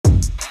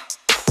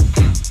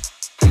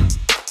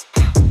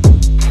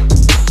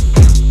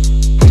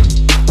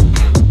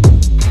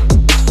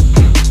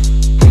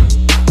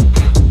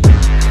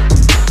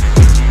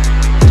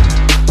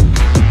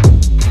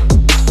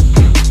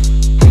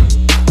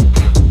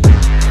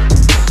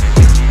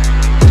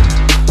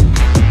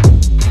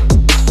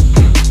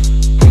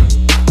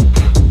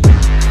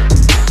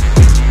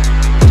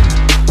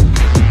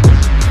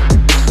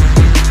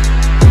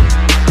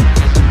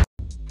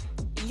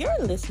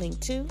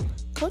to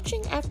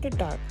Coaching After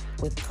Dark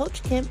with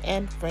Coach Kim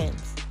and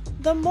Friends,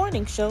 the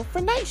morning show for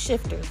night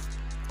shifters.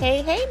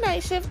 Hey,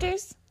 night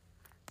shifters.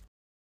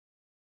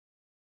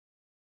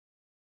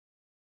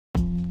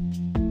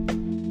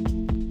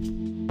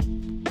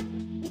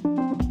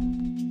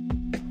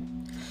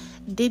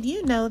 Did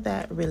you know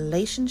that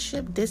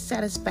relationship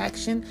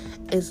dissatisfaction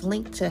is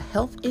linked to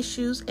health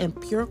issues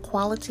and pure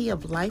quality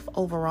of life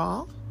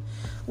overall?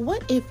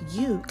 What if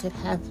you could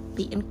have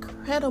the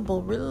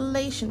incredible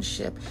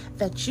relationship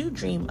that you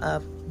dream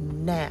of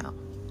now?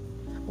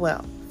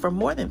 Well, for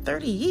more than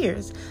 30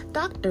 years,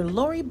 Dr.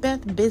 Lori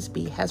Beth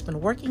Bisbee has been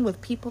working with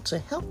people to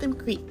help them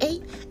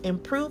create,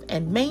 improve,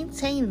 and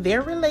maintain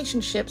their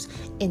relationships,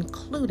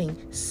 including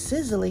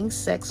sizzling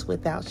sex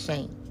without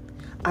shame.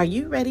 Are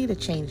you ready to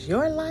change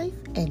your life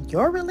and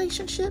your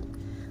relationship?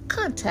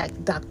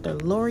 Contact Dr.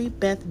 Lori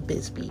Beth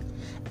Bisbee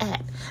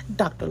at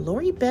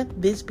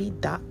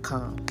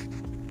drloribethbisbee.com.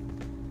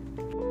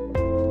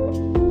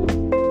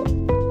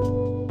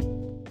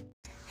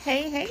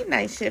 Hey,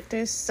 night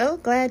shifters. So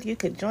glad you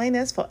could join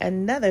us for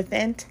another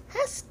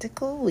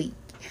fantastical week.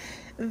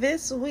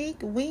 This week,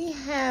 we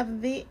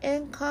have the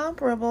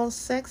incomparable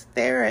sex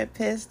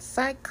therapist,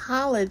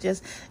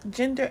 psychologist,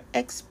 gender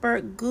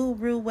expert,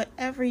 guru,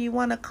 whatever you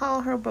want to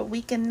call her, but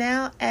we can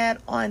now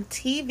add on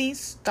TV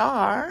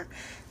star.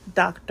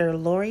 Dr.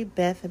 Lori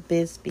Beth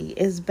Bisbee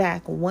is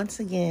back once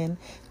again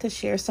to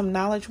share some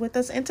knowledge with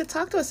us and to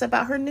talk to us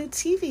about her new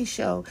TV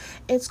show.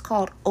 It's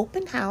called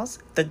Open House,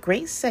 The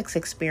Great Sex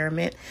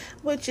Experiment,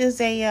 which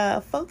is a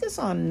focus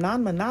on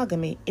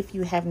non-monogamy. If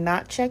you have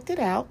not checked it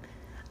out,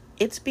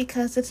 it's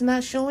because it's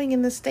not showing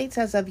in the States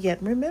as of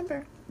yet.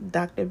 Remember,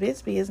 Dr.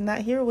 Bisbee is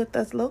not here with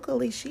us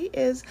locally. She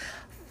is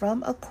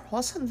from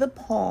across the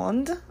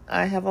pond.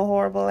 I have a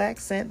horrible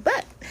accent,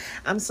 but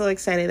I'm so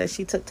excited that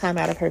she took time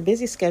out of her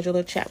busy schedule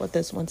to chat with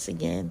us once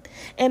again.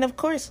 And of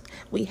course,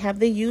 we have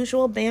the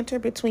usual banter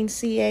between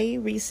CA,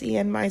 Reese,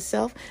 and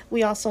myself.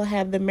 We also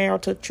have the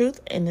marital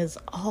truth, and as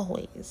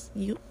always,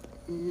 you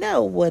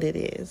know what it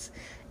is.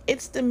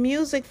 It's the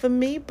music for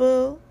me,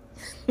 boo.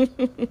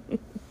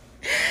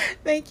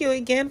 Thank you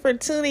again for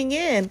tuning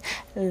in.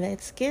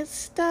 Let's get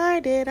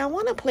started. I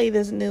want to play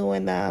this new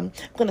one. I'm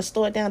going to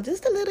slow it down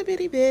just a little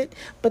bitty bit.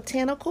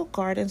 Botanical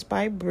Gardens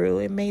by Brew.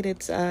 It made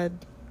its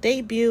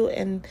debut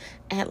in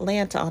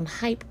Atlanta on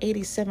Hype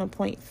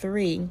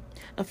 87.3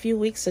 a few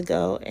weeks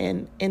ago.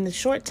 And in the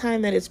short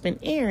time that it's been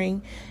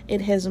airing,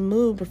 it has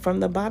moved from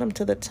the bottom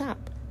to the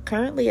top.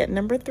 Currently at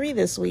number 3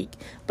 this week.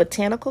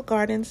 Botanical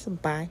Gardens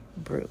by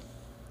Brew.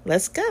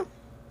 Let's go.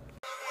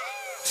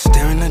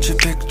 Staring at your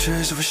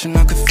pictures, wishing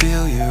I could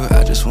feel you.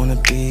 I just wanna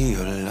be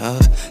your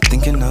love.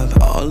 Thinking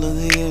of all of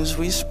the years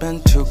we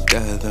spent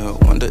together.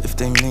 Wonder if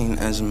they mean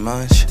as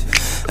much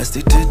as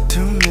they did to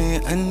me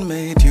and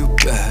made you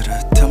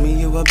better. Tell me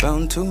you are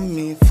bound to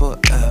me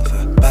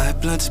forever. By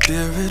blood,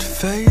 spirit,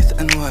 faith,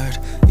 and word.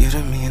 You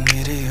to me and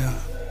me to you.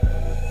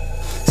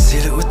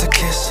 Seal it with a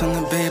kiss on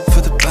the babe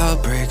for the bow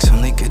breaks.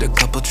 Only get a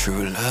couple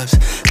true loves.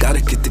 Gotta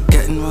get the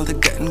getting while the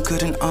getting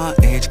good in our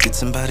age. Get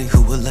somebody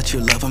who will let you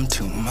love them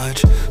too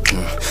much.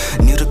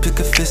 Need to pick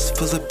a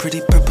fistful of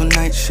pretty purple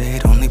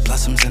nightshade. Only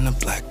blossoms in a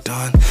black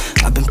dawn.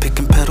 I've been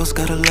picking petals,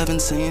 got 11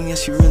 saying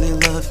yes you really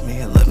love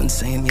me. 11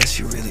 saying yes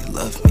you really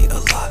love me a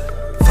lot.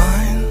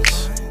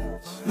 Vines,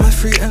 my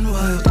free and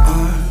wild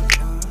arm.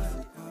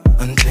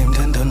 Untamed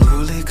and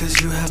unruly, cause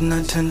you have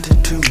not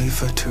tended to me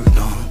for too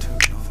long.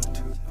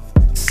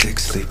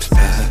 6 sleeps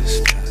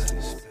past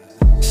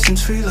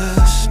since we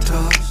last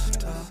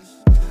talked.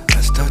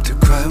 I start to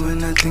cry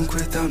when I think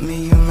without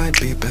me you might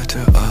be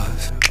better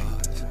off.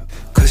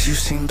 Cause you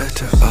seem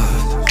better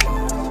off.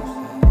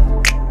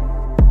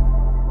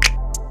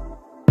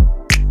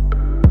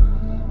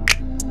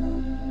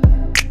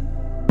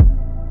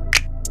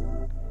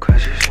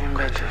 Cause you seem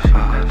better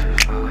off.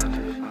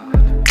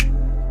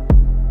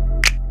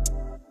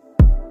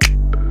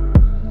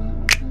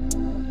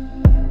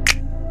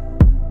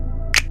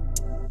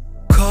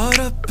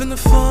 In the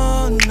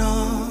phone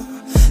now,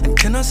 and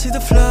can I see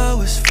the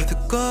flowers for the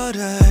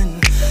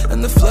garden?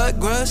 And the flat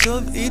grass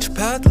of each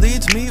path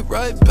leads me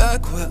right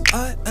back where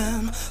I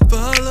am.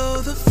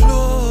 Follow the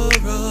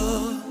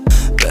flora,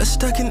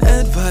 best I can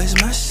advise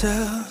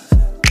myself.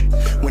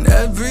 When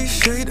every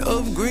shade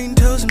of green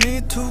tells me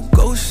to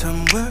go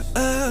somewhere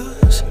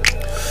else.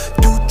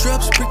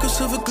 Dewdrops, sprinkles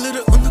of a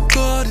glitter on the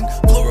garden.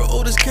 Floral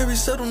odors carry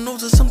subtle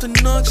notes of something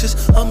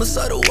noxious.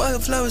 Homicidal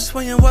wildflowers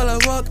swaying while I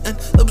walk, and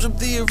absorb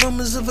the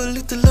aromas of a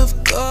lethal love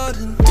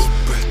garden. Deep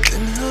breath,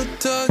 inhale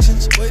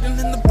toxins, waiting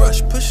in the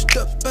brush, pushed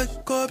up by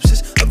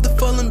corpses of the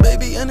fallen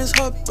baby and his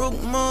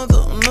heartbroken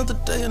mother. Another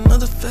day,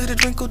 another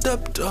faded, wrinkled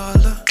up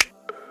dollar.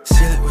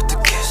 Seal it with the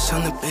kiss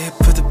on the babe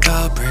for the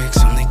bow breaks.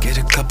 Only get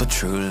a couple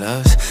true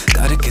loves.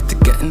 Gotta get the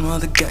getting while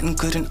the getting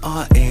good in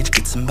our age.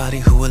 Get somebody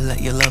who will let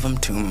you love them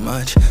too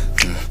much.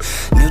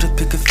 Need to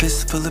pick a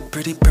fistful of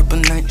pretty purple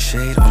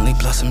nightshade. Only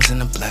blossoms in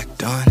a black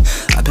dawn.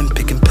 I've been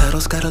picking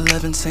petals, got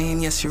 11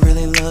 saying yes you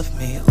really love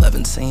me.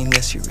 11 saying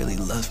yes you really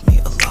love me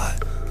a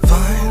lot.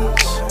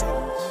 Vines,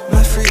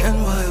 my free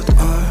and wild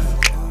arm.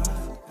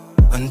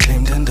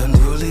 untamed and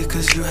unruly,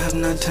 cause you have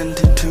not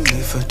tended to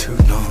me for too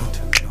long.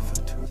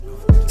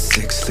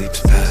 6 sleeps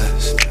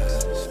past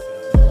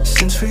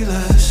since we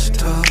last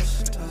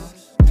talked.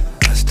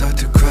 I start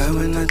to cry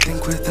when I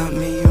think without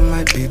me you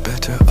might be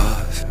better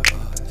off,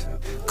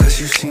 cause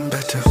you seem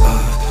better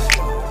off.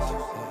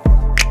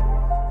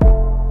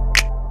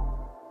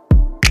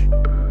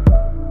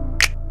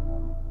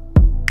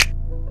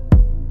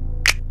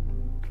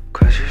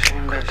 Cause you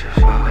seem better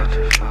off.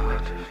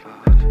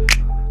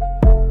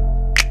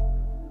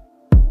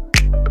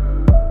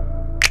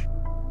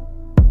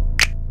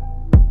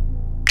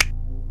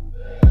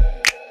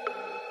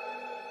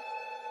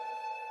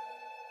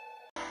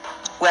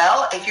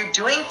 Well, if you're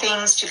doing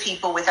things to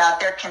people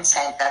without their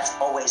consent, that's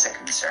always a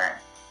concern,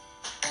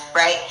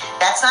 right?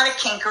 That's not a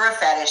kink or a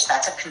fetish,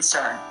 that's a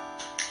concern.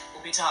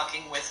 We'll be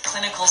talking with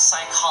clinical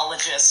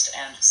psychologist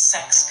and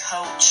sex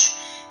coach,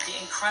 the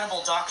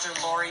incredible Dr.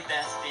 Lori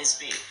Beth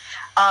Bisbee.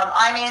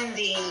 I'm in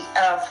the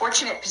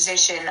fortunate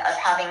position of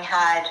having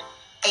had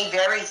a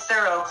very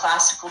thorough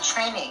classical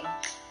training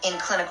in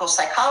clinical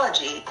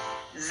psychology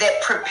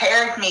that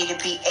prepared me to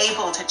be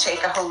able to take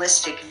a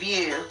holistic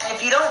view.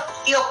 If you don't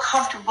feel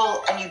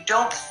comfortable and you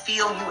don't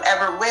feel you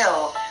ever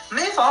will,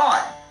 move on.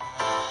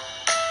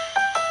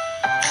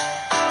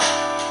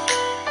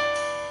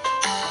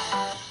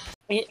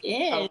 It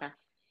is. Okay.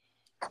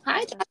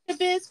 Hi, Dr.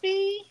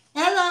 Bisbee.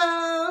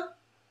 Hello.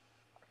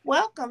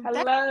 Welcome back.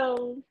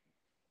 Hello.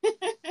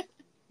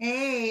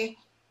 Hey.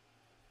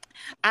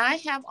 I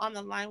have on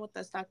the line with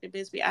us, Dr.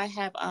 Bisbee, I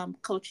have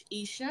Coach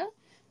Isha,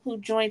 who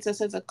joins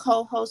us as a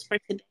co-host for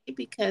today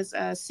because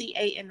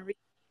CA and Rita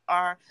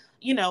are,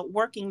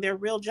 working their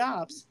real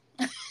jobs.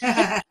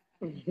 Yeah.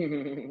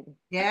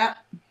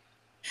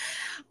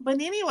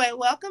 But anyway,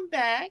 welcome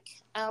back.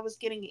 I was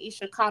getting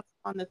Isha caught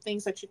on the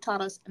things that you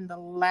taught us in the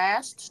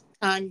last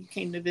time you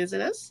came to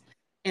visit us.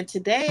 And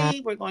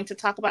today we're going to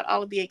talk about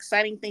all of the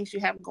exciting things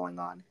you have going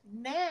on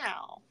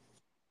now.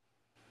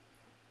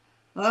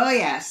 Oh,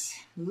 yes.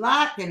 A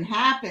lot been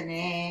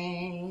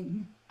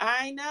happening.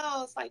 I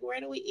know. It's like, where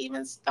do we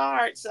even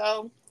start?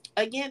 So,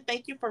 again,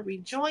 thank you for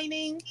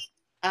rejoining.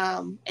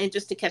 And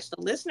just to catch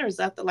the listeners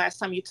up, the last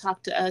time you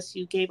talked to us,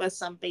 you gave us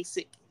some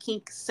basic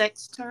kink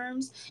sex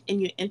terms and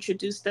you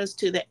introduced us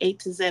to the A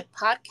to Z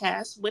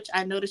podcast, which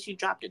I noticed you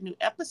dropped a new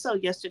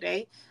episode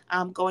yesterday,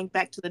 going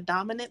back to the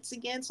dominance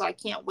again. So I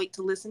can't wait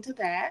to listen to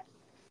that.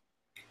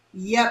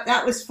 Yep,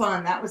 that was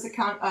fun. That was a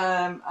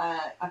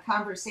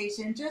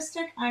conversation just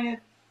to kind of,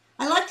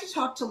 I like to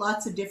talk to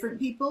lots of different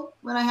people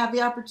when I have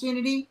the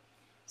opportunity.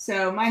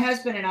 So my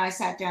husband and I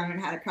sat down and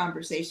had a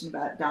conversation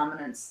about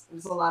dominance. It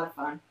was a lot of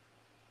fun.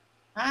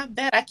 I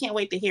bet. I can't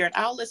wait to hear it.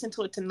 I'll listen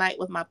to it tonight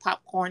with my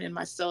popcorn and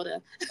my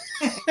soda.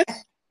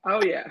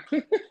 Oh, yeah.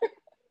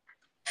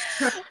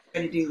 Try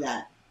to do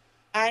that.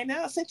 I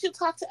know. Since you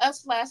talked to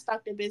us last,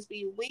 Dr.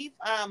 Bisbee, we've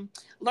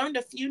learned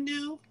a few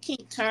new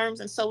kink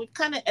terms. And so we're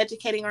kind of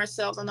educating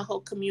ourselves on the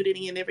whole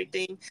community and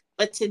everything.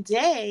 But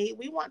today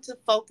we want to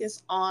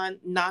focus on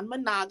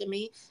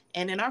non-monogamy.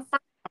 And in our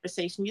first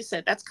conversation, you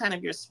said that's kind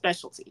of your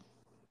specialty.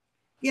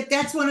 Yep,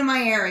 that's one of my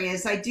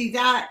areas. I do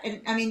that.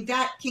 And I mean,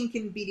 that kink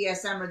and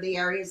BDSM are the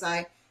areas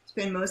I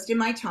spend most of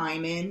my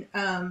time in.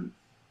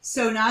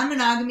 So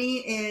non-monogamy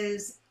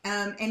is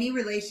any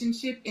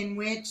relationship in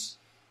which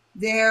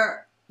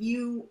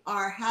you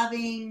are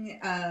having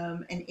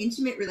an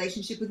intimate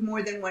relationship with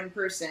more than one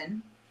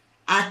person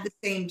at the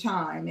same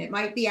time. It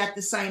might be at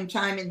the same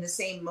time in the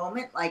same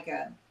moment, like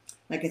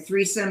a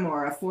threesome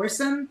or a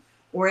foursome,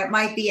 or it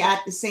might be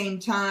at the same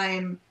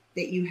time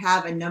that you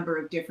have a number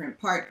of different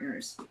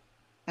partners.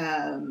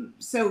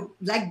 So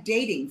like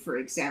dating, for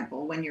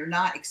example, when you're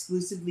not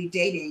exclusively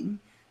dating,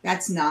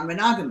 that's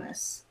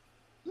non-monogamous.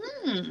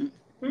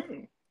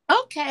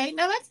 Okay,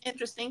 now that's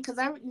interesting because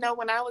I know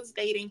when I was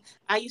dating,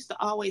 I used to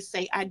always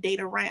say I date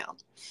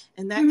around.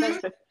 And that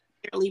doesn't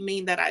necessarily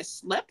mean that I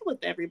slept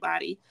with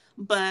everybody.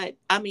 But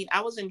I mean,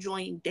 I was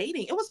enjoying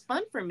dating. It was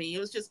fun for me. It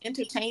was just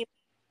entertaining,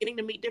 getting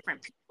to meet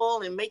different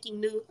people and making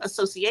new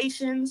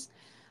associations.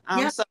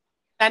 So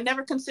I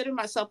never considered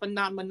myself a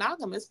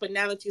non-monogamous, but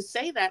now that you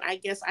say that, I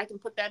guess I can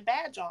put that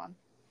badge on.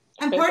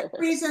 And part of the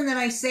reason that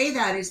I say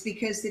that is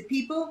because the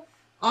people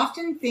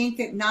often think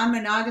that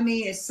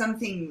non-monogamy is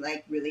something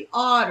like really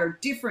odd or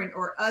different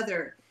or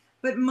other.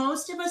 But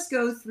most of us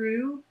go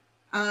through,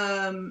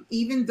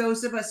 even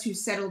those of us who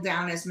settle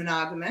down as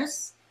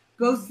monogamous,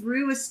 go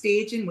through a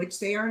stage in which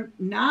they are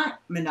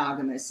not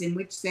monogamous, in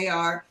which they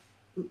are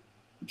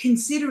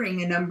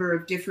considering a number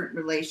of different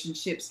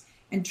relationships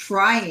and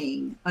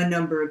trying a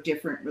number of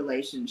different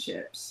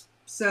relationships.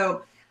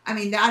 So, I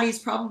mean, that is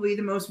probably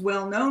the most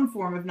well-known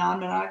form of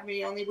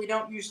non-monogamy, only we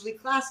don't usually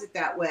class it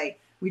that way.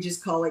 We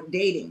just call it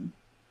dating.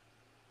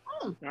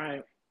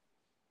 Right.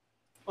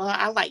 Well,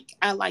 I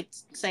like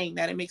saying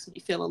that. It makes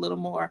me feel a little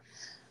more,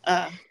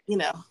 proactive.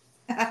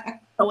 I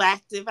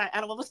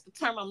don't know what's the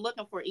term I'm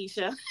looking for,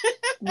 Isha.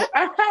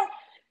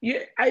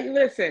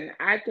 Listen,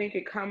 I think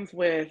it comes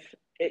with,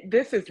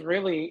 this is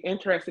really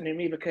interesting to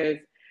me because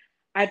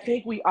I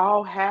think we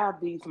all have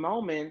these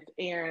moments,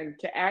 and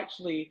to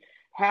actually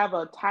have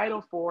a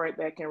title for it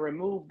that can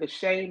remove the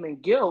shame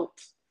and guilt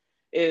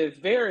is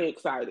very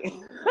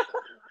exciting.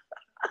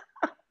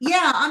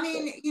 Yeah, I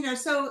mean,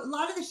 so a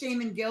lot of the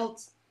shame and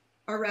guilt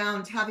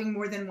around having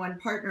more than one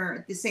partner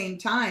at the same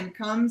time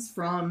comes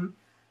from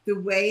the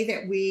way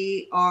that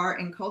we are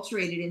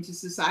enculturated into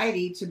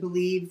society to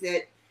believe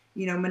that,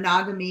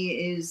 monogamy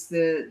is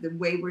the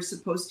way we're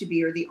supposed to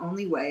be or the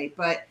only way.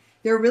 But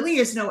there really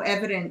is no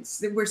evidence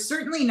that we're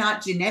certainly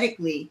not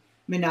genetically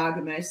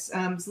monogamous.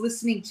 I was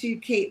listening to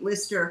Kate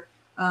Lister,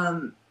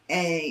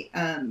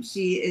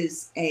 she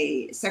is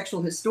a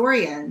sexual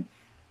historian,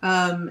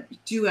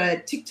 do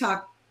a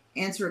TikTok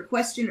answer a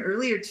question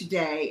earlier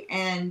today,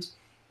 and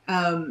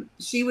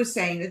she was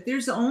saying that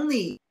there's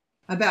only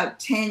about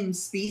 10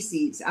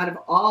 species out of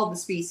all the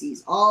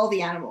species, all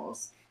the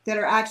animals, that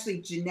are actually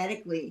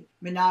genetically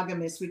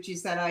monogamous, which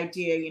is that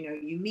idea,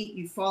 you meet,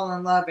 you fall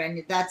in love,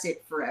 and that's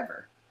it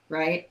forever,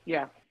 right?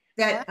 Yeah.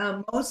 That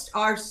most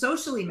are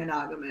socially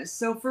monogamous.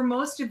 So for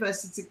most of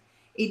us, it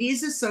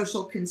is a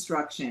social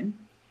construction.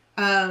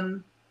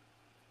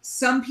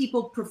 Some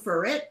people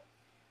prefer it,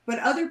 but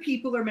other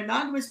people are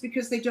monogamous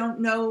because they don't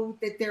know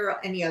that there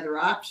are any other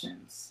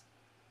options.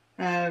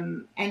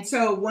 And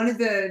so one of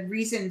the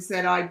reasons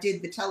that I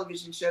did the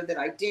television show that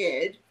I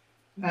did,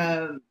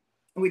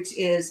 which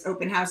is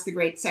Open House, The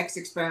Great Sex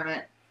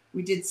Experiment,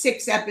 we did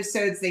 6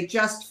 episodes. They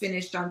just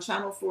finished on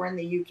Channel 4 in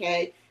the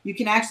UK. You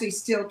can actually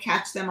still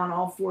catch them on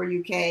All 4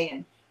 UK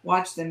and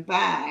watch them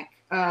back.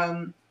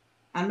 I'm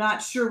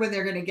not sure when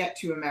they're going to get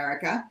to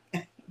America,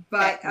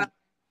 but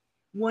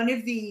one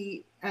of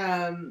the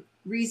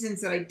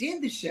reasons that I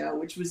did the show,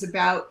 which was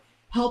about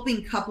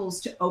helping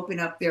couples to open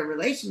up their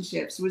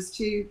relationships, was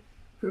to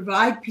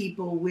provide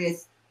people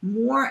with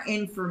more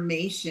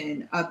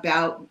information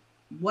about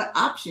what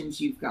options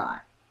you've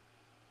got.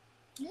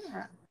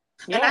 Yeah.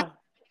 Yeah.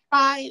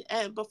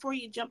 And before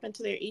you jump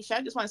into there, Isha,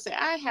 I just want to say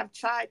I have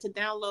tried to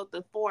download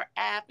the 4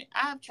 app.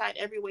 I've tried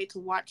every way to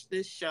watch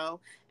this show,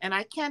 and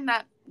I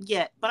cannot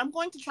yet. But I'm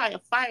going to try a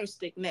Fire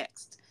Stick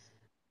next.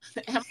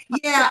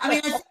 Yeah, I mean,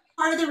 I think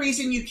part of the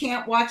reason you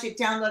can't watch it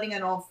downloading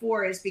on All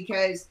 4 is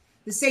because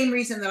the same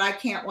reason that I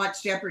can't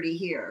watch Jeopardy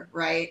here,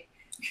 right?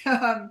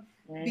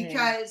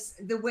 Because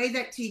the way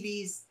that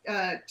TV's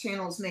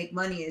channels make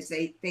money is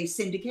they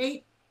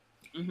syndicate.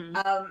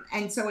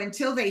 And so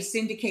until they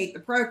syndicate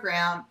the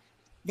program,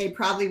 they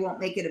probably won't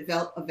make it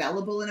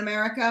available in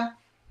America.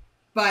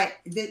 But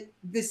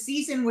the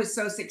season was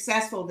so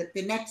successful that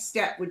the next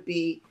step would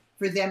be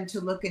for them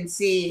to look and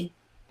see,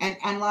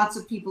 and lots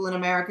of people in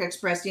America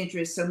expressed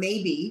interest. So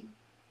maybe,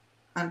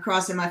 I'm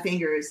crossing my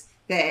fingers,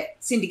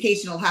 that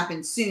syndication will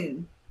happen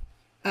soon.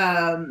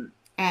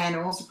 And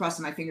I'm also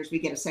crossing my fingers we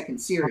get a second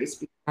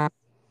series.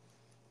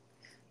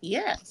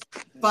 Yes.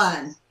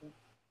 Fun.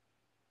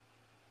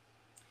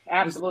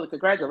 Absolutely.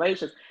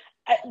 Congratulations.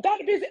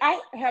 Dr. Busy,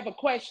 I have a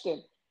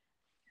question.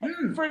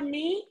 For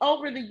me,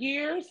 over the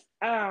years,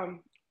 I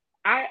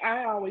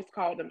always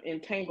call them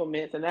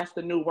entanglements, and that's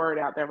the new word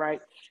out there,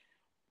 right?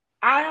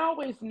 I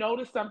always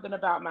noticed something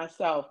about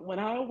myself when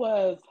I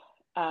was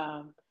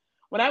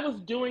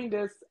doing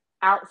things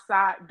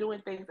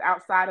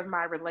outside of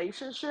my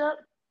relationship.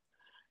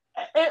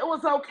 It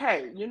was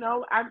okay,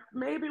 I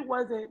maybe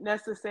wasn't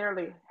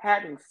necessarily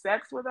having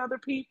sex with other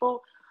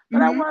people,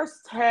 but I was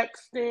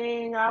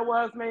texting, I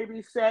was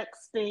maybe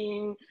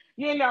sexting,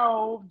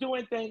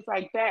 doing things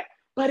like that.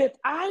 But if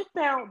I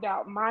found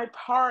out my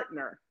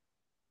partner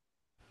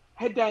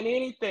had done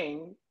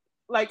anything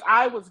like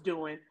I was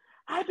doing,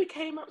 I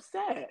became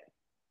upset.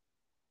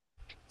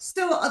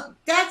 So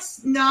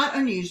that's not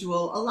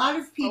unusual. A lot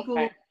of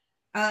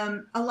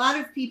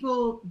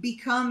people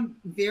become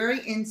very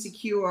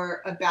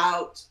insecure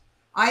about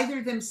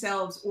either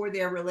themselves or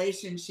their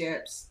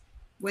relationships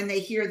when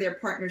they hear their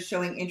partner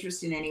showing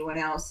interest in anyone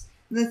else.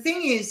 And the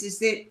thing is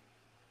that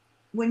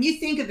when you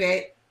think of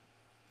it,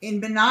 in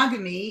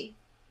monogamy,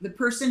 the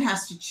person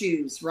has to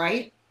choose,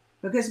 right?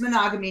 Because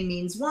monogamy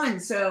means one.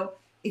 So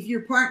if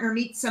your partner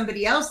meets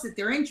somebody else that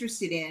they're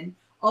interested in,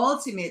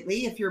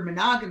 ultimately, if you're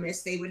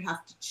monogamous, they would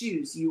have to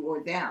choose you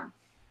or them.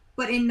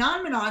 But in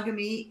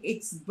non-monogamy,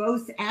 it's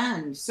both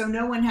and. So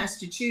no one has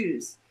to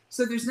choose.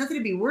 So there's nothing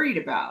to be worried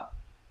about.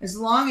 As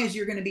long as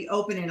you're going to be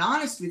open and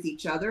honest with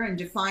each other and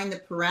define the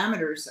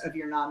parameters of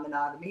your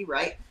non-monogamy,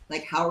 right?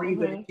 Like, how are you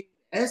going to do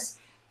this?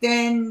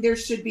 Then there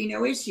should be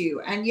no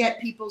issue. And yet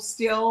people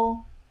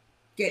still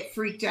get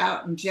freaked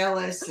out and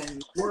jealous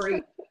and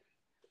worried.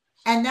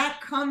 And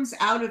that comes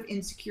out of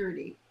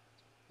insecurity.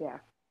 Yeah.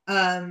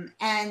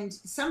 And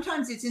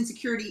sometimes it's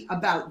insecurity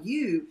about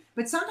you,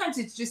 but sometimes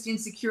it's just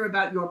insecure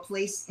about your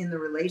place in the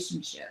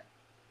relationship.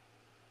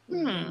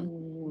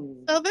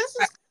 So this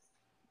is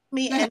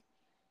me.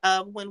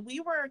 And when we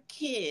were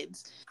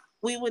kids,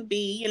 we would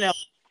be,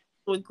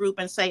 to a group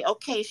and say,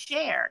 okay,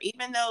 share,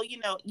 even though,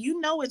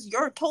 it's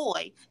your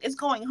toy, it's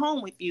going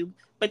home with you,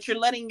 but you're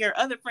letting your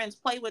other friends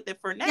play with it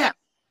for now. Yeah.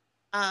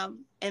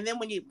 And then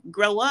when you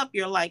grow up,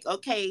 you're like,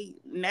 okay,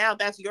 now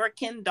that's your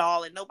Ken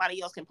doll and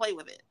nobody else can play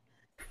with it.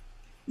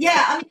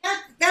 Yeah, I mean,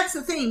 that's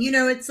the thing.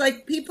 It's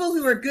like people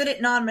who are good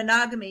at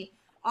non-monogamy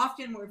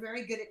often we're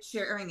very good at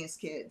sharing as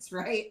kids,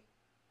 right?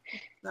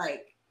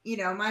 Like, you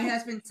know, my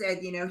husband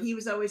said, you know, he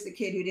was always the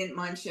kid who didn't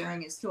mind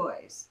sharing his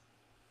toys,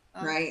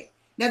 right?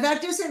 Now,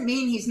 that doesn't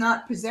mean he's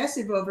not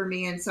possessive over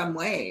me in some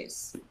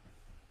ways.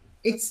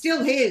 It's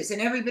still his,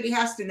 and everybody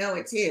has to know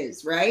it's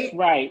his, right?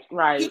 Right.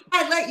 He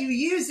might let you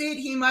use it.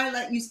 He might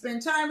let you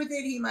spend time with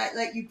it. He might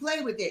let you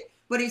play with it,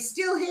 but it's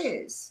still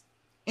his.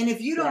 And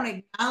if you don't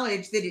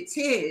acknowledge that it's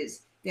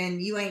his, then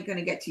you ain't going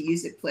to get to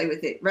use it, play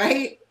with it,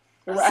 right?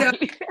 Right.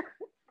 So,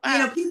 you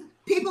know,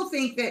 people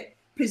think that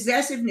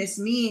possessiveness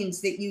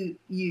means that you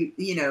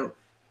know,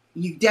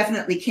 you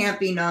definitely can't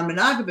be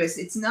non-monogamous.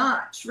 It's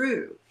not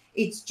true.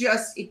 It's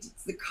just, it's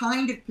the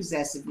kind of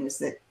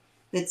possessiveness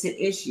that's at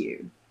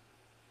issue,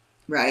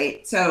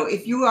 right? So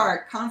if you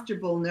are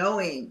comfortable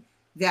knowing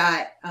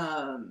that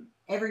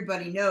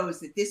everybody knows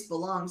that this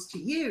belongs to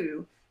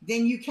you,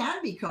 then you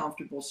can be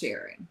comfortable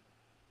sharing.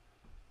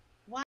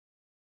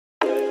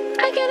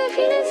 I get a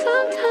feeling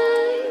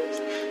sometimes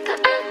that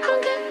I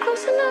can't get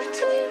close enough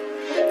to you.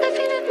 I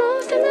feel it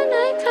most in the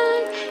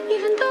nighttime,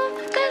 even though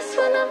that's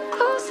when I'm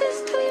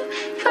closest to you.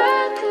 If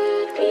I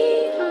could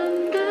be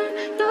under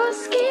your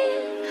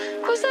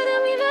skin, closer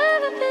than we've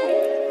ever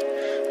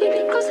been, we'd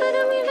be closer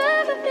than we've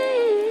ever been.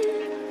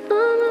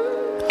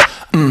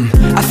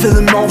 I feel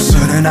it most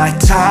of the night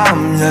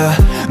time, yeah.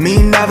 Me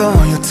never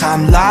on your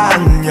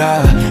timeline,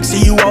 yeah.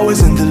 See you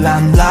always in the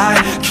limelight,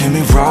 keep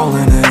me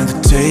rolling in the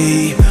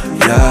deep,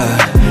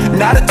 yeah.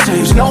 Not a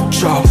taste, no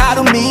joke, I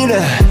don't mean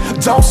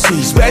it. Don't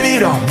cease, baby,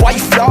 don't, why you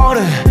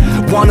floating?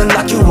 Wanna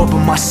lock you up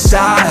on my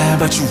side,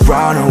 but you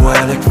run away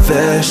like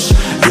fish,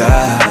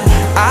 yeah.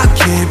 I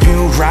keep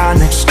you right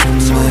next to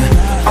me,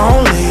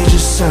 only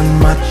just in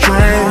my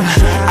dream.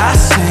 I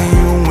see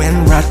you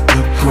in right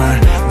the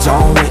grind,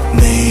 don't wake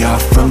me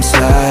up from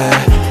sleep.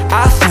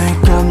 I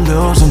think I'm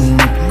losing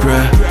my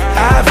grip,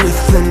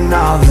 everything,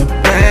 all the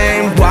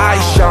pain. Why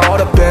you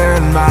showed up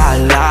in my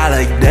life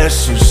like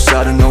this, you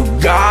sudden, oh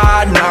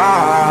God, no.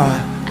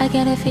 I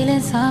get a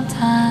feeling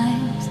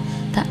sometimes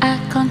that I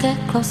can't get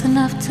close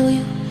enough to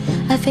you.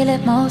 I feel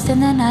it most in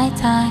the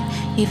nighttime,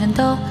 even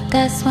though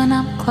that's when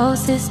I'm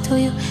closest to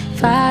you.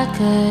 If I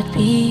could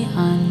be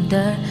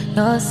under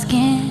your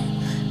skin,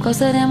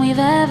 closer than we've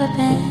ever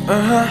been,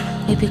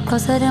 we'd be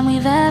closer than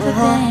we've ever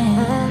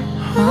been.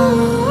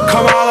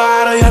 Come all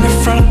out of your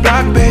front of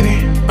block,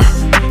 baby.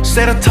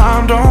 Say the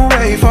time, don't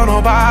wait for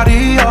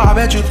nobody. Oh, I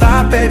bet you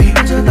thought, baby.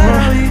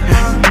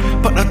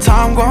 But the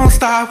time won't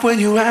stop when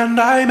you and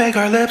I make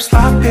our lips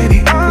lock,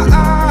 baby.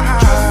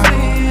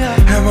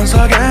 And once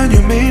again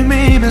you made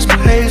me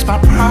misplace my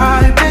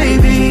pride,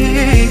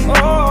 baby.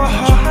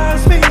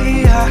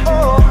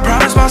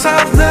 Promise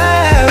myself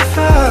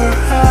never,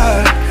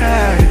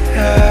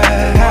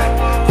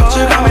 but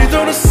you got me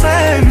doing the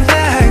same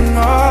thing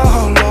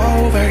all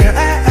over again.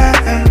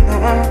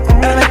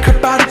 And I could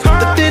body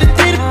the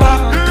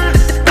diddy-diddy-bop,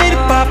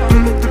 diddy-bop.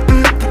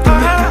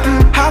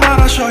 How about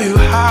I show you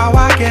how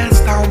I get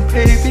down,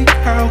 baby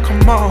girl?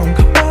 Come on,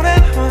 come on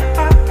and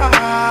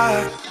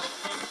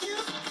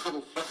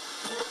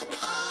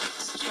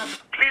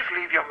please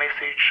leave your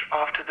message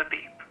after the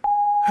beep.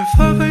 If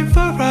love ain't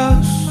for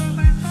us,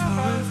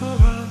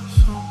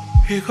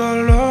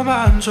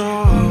 이걸로만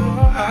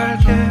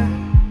좋아할게.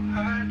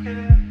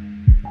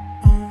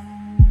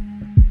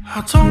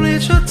 I don't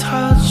need your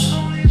touch,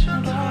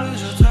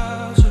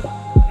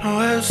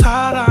 너의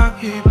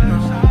사랑이면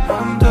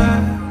안 돼.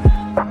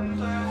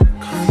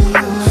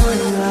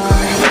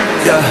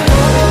 Yeah,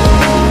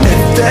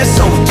 if there's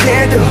all we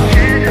can do,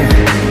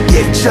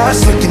 yeah,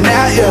 just looking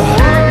at you,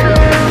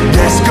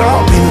 there's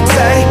gonna be no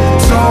day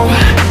to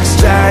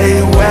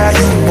stay where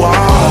you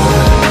are.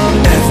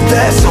 If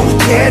there's all we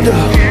can do,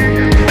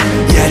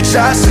 yeah,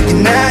 just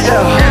looking at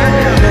you,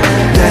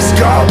 there's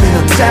gonna be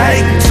no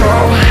day to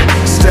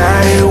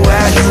stay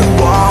where you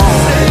are.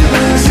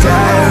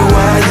 Stay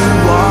where you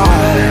are.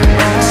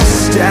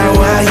 Stay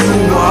where you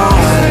are.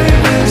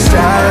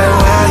 Stay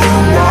where you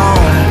are.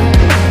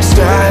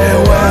 Stay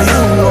where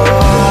you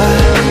are.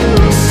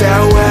 Stay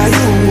where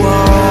you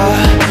are.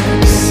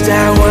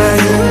 Stay where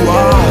you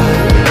are.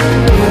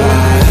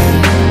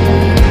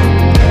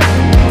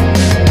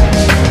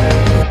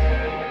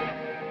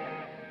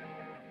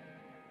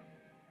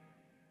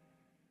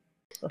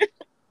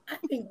 I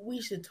think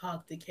we should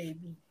talk to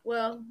KB.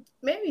 Well,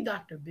 maybe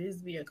Dr.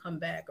 Bisbee will come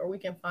back, or we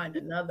can find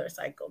another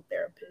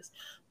psychotherapist,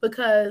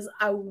 because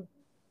I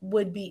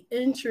would be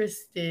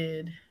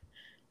interested.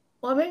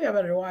 Well, maybe I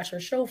better watch her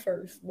show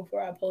first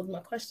before I pose my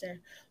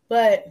question.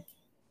 But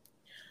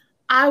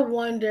I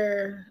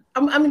wonder,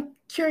 I'm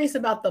curious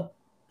about the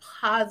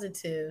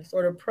positives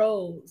or the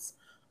pros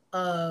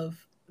of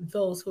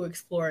those who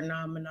explore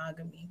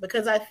non-monogamy,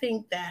 because I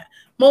think that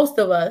most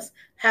of us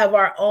have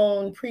our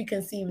own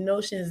preconceived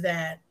notions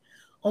that,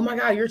 oh my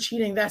God, you're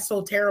cheating, that's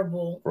so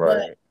terrible.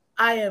 Right. But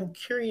I am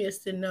curious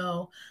to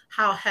know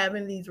how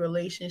having these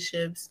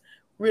relationships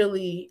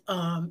really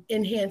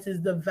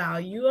enhances the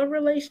value of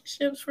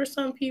relationships for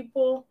some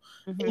people,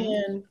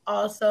 and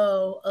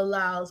also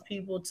allows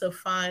people to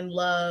find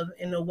love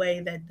in a way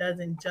that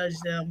doesn't judge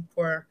them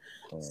for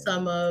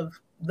some of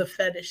the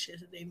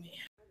fetishes they may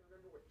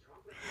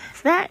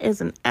have. That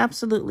is an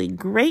absolutely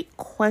great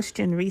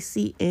question,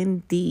 Reese,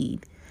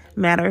 indeed.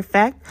 Matter of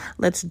fact,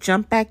 let's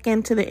jump back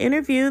into the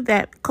interview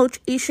that Coach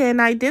Isha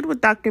and I did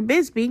with Dr.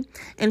 Bisbee,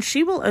 and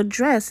she will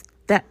address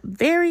that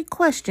very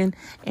question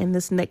in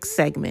this next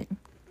segment.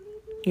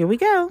 Here we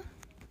go.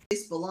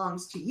 This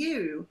belongs to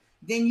you,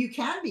 then you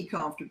can be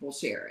comfortable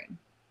sharing.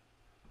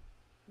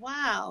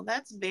 Wow,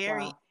 that's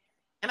very... Wow.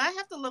 And I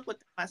have to look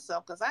within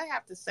myself, because I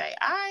have to say,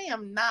 I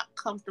am not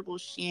comfortable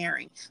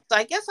sharing. So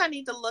I guess I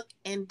need to look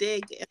and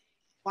dig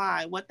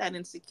why, what that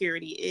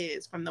insecurity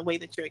is from the way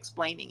that you're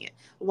explaining it.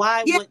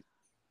 Why would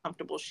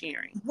comfortable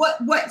sharing?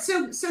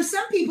 So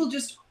some people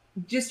just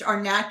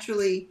are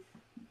naturally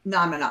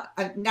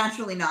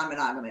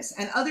non-monogamous,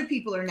 and other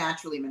people are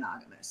naturally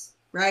monogamous,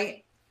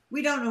 right?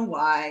 We don't know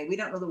why. We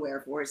don't know the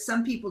wherefore.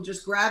 Some people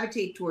just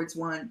gravitate towards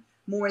one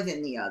more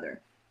than the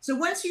other. So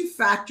once you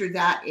factor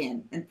that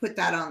in and put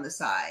that on the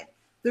side,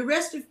 the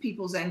rest of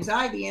people's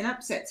anxiety and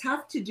upsets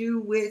have to do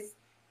with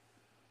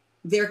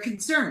their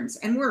concerns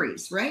and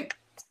worries, right?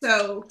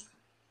 So,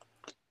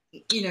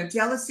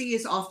 jealousy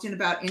is often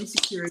about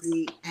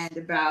insecurity and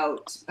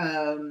about,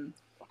 and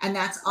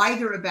that's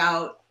either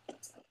about,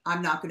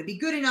 I'm not going to be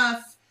good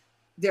enough.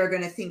 They're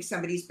going to think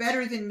somebody's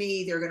better than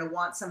me. They're going to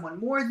want someone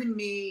more than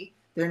me.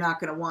 They're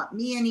not going to want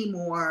me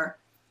anymore.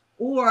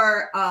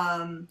 Or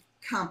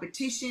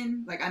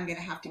competition, like I'm going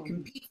to have to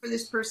compete for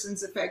this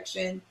person's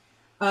affection.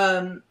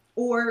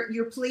 Or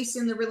your place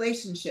in the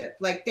relationship.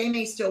 Like they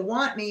may still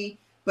want me,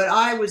 but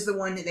I was the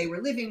one that they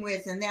were living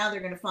with, and now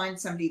they're going to find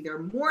somebody they're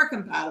more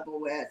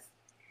compatible with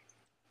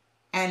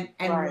and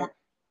want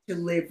to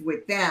live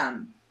with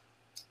them.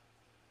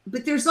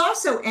 But there's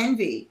also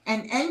envy,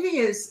 and envy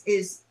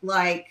is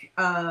like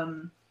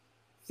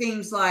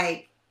things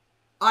like,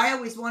 I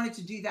always wanted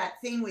to do that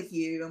thing with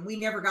you and we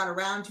never got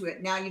around to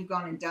it. Now you've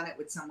gone and done it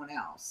with someone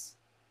else.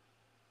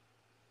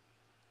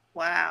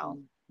 Wow.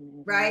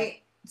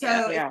 Right?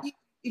 So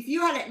if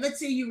you had let's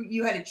say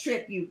you had a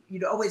trip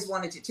you'd always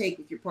wanted to take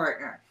with your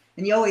partner,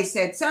 and you always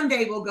said,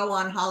 someday we'll go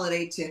on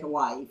holiday to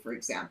Hawaii, for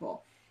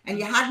example, and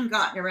you hadn't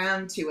gotten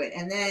around to it.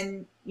 And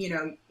then,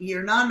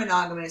 you're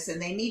non-monogamous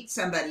and they meet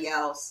somebody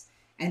else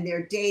and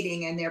they're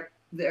dating, and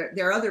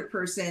their other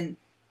person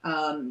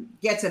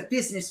gets a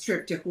business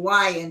trip to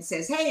Hawaii and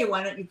says, hey,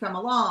 why don't you come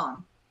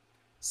along?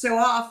 So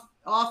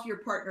off your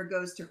partner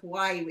goes to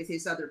Hawaii with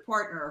his other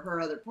partner or her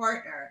other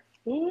partner.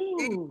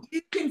 Ooh.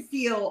 You can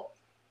feel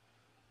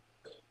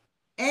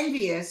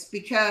envious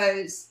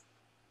because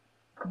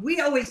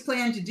we always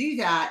planned to do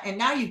that, and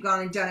now you've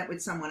gone and done it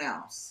with someone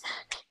else.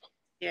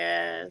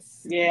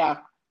 Yes. Yeah.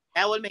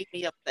 That would make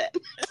me upset.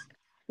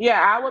 Yeah,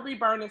 I would be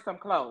burning some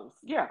clothes.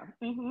 Yeah.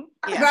 Mm-hmm.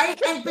 Yeah.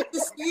 Right. But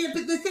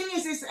the thing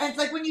is, it's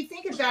like when you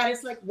think of that,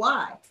 it's like,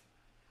 why?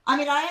 I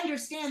mean, I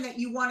understand that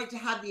you wanted to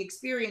have the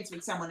experience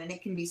with someone, and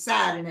it can be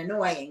sad and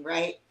annoying,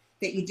 right?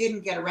 That you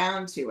didn't get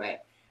around to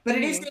it. But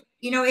it is,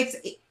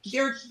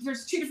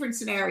 there's two different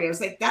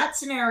scenarios. Like that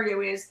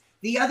scenario is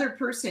the other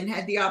person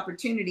had the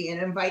opportunity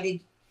and invited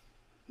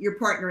your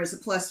partner as a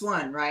plus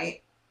one,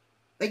 right?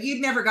 Like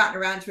you'd never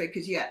gotten around to it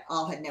because you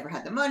all had never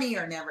had the money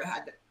or never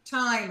had the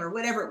time or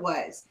whatever it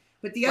was.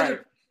 But the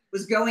other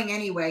was going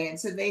anyway. And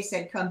so they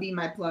said, come be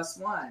my plus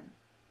one.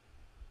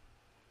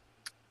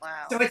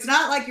 Wow. So it's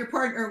not like your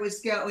partner was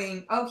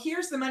going, oh,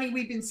 here's the money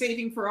we've been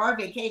saving for our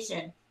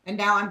vacation, and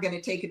now I'm going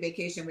to take a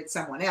vacation with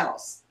someone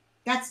else.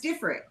 That's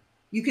different.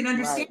 You can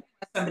understand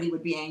why somebody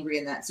would be angry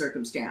in that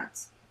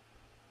circumstance.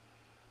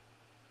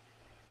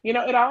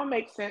 It all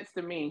makes sense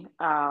to me.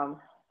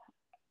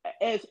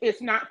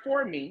 It's not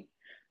for me,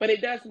 but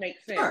it does make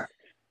sense. Sure.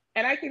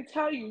 And I can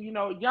tell you,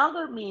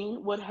 younger me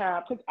would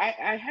have, because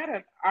I had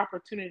an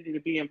opportunity to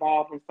be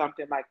involved in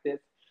something like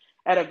this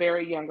at a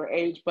very younger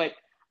age, but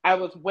I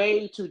was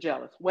way too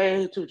jealous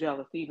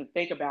to even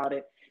think about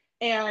it.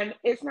 And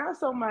it's not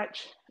so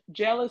much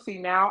jealousy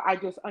now. I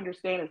just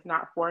understand it's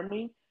not for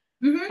me,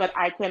 but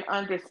I can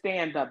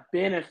understand the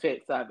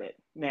benefits of it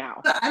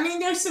now. I mean,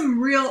 there's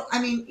some real,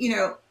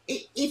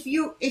 if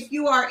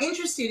you are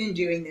interested in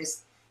doing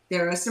this,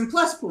 there are some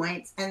plus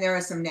points and there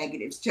are some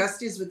negatives,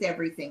 just as with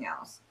everything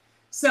else.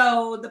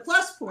 So the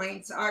plus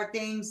points are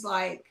things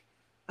like,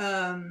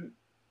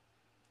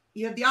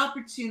 you have the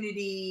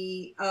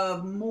opportunity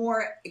of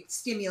more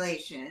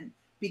stimulation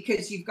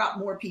because you've got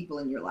more people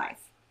in your life.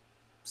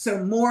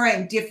 So more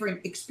and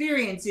different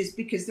experiences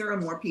because there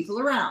are more people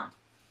around.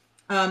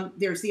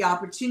 There's the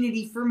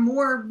opportunity for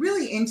more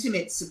really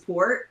intimate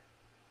support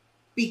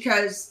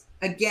because,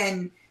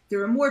 again,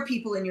 there are more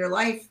people in your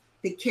life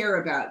that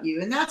care about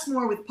you. And that's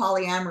more with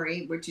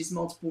polyamory, which is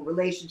multiple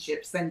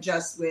relationships, than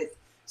just with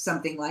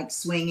something like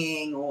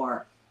swinging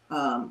or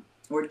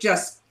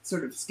just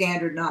sort of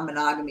standard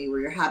non-monogamy where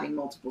you're having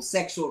multiple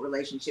sexual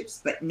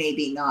relationships, but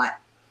maybe not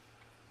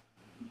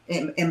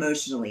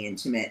emotionally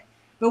intimate.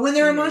 But when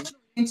they're emotionally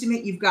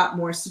intimate, you've got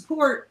more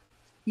support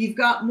You've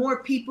got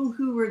more people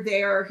who are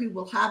there who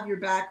will have your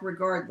back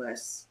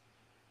regardless.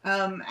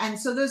 And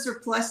so those are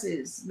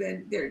pluses.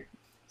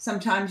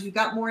 Sometimes you've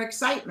got more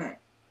excitement.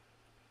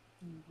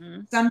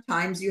 Mm-hmm.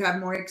 Sometimes you have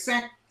more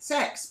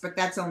sex, but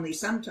that's only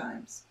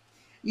sometimes.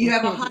 You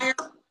have a higher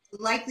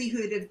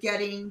likelihood of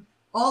getting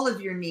all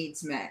of your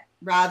needs met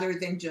rather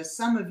than just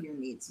some of your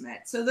needs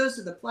met. So those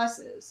are the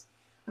pluses.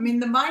 I mean,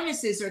 the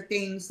minuses are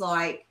things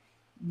like,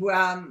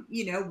 where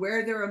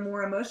there are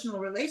more emotional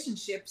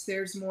relationships,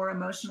 there's more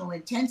emotional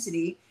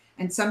intensity.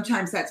 And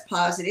sometimes that's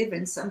positive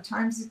and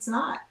sometimes it's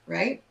not,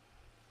 right?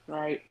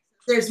 Right.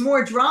 There's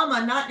more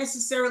drama, not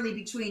necessarily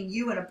between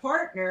you and a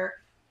partner,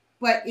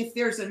 but if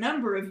there's a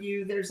number of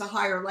you, there's a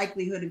higher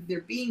likelihood of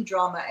there being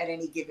drama at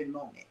any given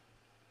moment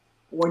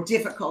or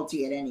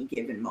difficulty at any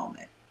given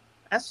moment.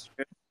 That's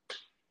true.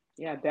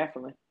 Yeah,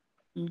 definitely.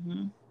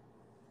 Mm-hmm.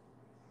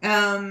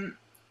 And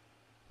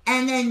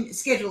then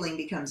scheduling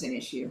becomes an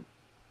issue.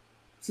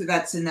 So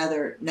that's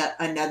another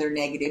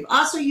negative.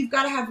 Also, you've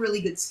got to have really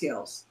good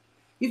skills.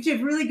 You have to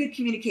have really good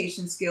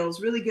communication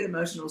skills, really good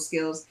emotional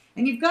skills,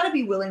 and you've got to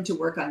be willing to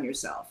work on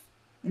yourself.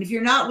 And if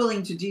you're not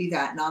willing to do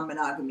that,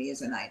 non-monogamy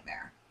is a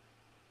nightmare.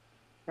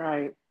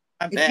 Right.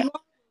 If you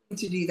are willing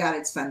to do that,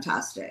 it's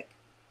fantastic.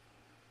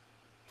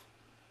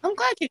 I'm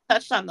glad you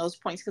touched on those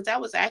points because that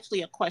was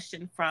actually a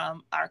question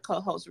from our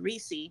co-host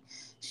Reese.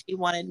 She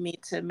wanted me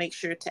to make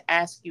sure to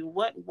ask you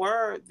what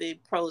were the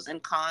pros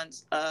and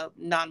cons of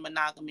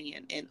non-monogamy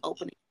and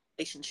opening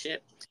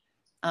relationship.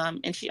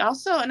 And she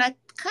also, and I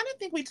kind of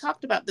think we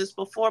talked about this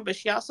before, but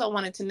she also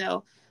wanted to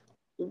know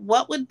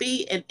what would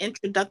be an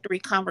introductory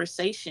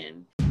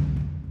conversation.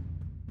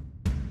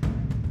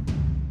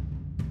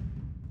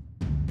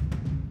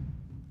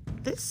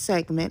 This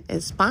segment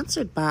is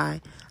sponsored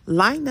by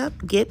Line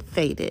Up Get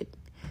Faded,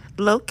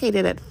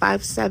 located at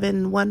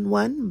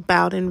 5711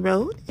 Bowden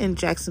Road in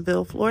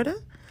Jacksonville, Florida.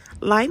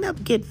 Line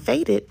Up Get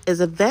Faded is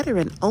a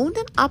veteran-owned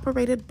and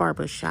operated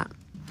barbershop.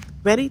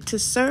 Ready to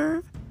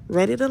serve,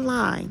 ready to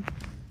line.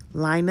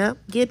 Line Up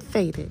Get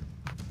Faded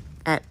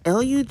at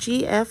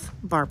LUGF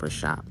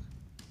Barbershop.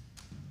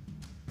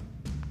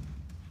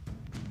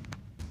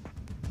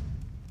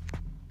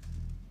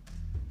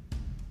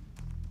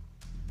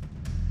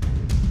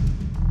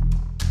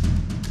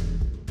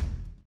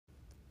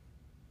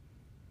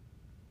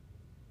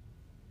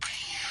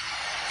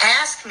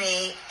 Ask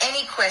me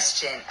any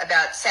question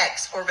about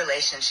sex or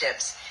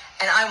relationships,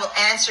 and I will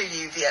answer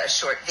you via a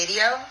short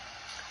video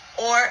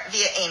or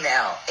via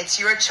email. It's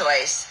your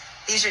choice.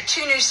 These are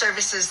 2 new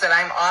services that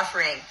I'm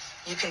offering.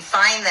 You can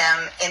find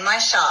them in my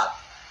shop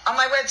on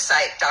my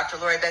website,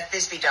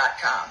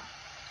 drloribethbisbee.com.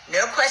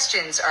 No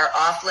questions are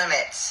off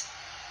limits.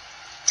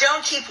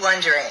 Don't keep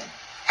wondering.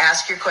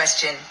 Ask your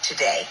question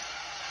today.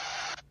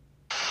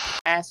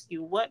 Ask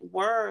you what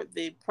were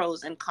the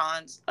pros and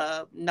cons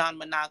of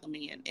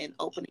non-monogamy and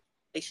opening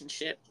a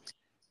relationship.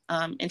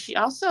 And she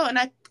also, and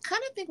I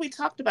kind of think we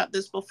talked about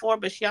this before,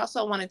 but she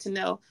also wanted to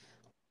know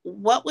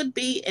what would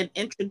be an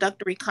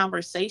introductory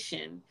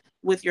conversation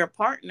with your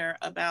partner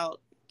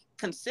about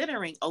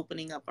considering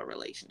opening up a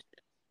relationship.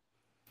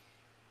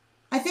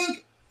 I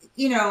think,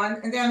 and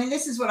I mean,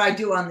 this is what I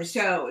do on the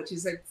show, which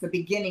is like the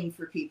beginning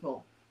for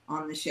people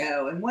on the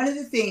show. And one of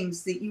the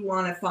things that you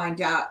want to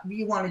find out,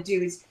 you want to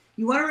do is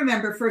you want to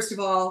remember, first of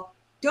all,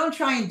 don't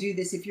try and do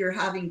this if you're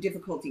having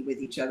difficulty with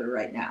each other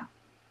right now,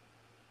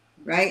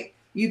 right?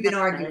 You've been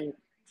arguing,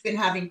 you've been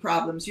having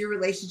problems, your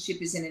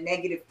relationship is in a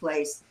negative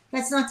place.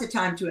 That's not the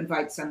time to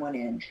invite someone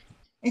in.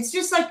 It's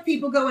just like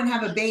people go and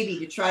have a baby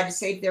to try to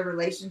save their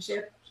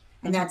relationship,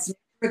 and that's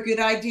never a good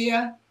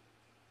idea.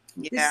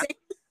 Yeah.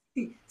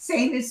 The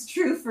same is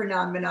true for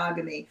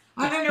non-monogamy.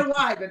 I don't know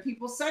why, but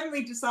people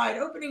suddenly decide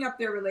opening up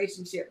their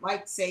relationship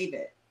might save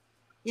it.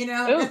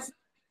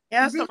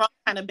 That's the wrong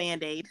kind of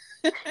Band-Aid.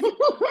 Yeah,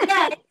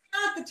 it's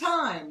not the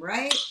time,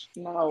 right?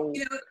 No.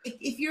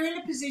 If you're in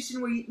a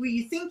position where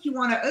you think you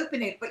want to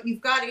open it, but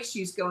you've got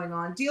issues going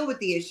on, deal with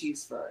the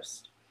issues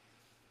first.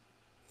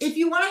 If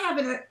you want to have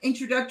an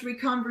introductory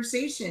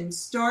conversation,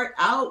 start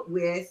out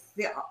with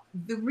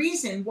the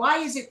reason. Why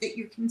is it that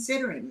you're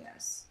considering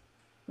this,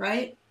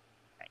 right?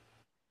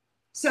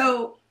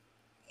 So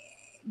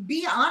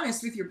be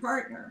honest with your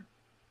partner.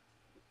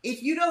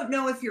 If you don't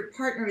know if your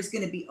partner is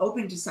going to be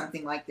open to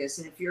something like this,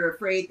 and if you're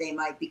afraid they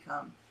might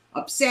become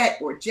upset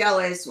or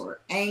jealous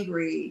or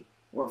angry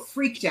or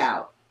freaked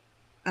out,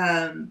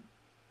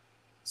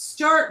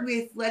 start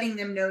with letting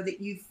them know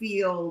that you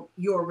feel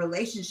your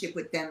relationship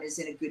with them is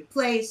in a good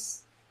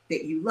place,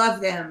 that you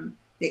love them,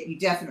 that you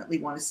definitely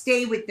want to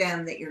stay with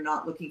them, that you're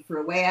not looking for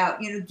a way out.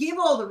 Give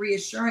all the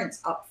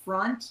reassurance up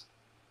front.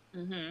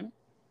 Mm-hmm.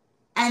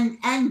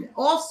 And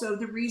also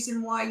the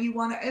reason why you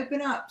want to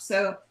open up.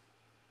 So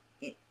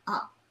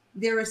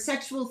there are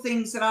sexual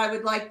things that I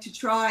would like to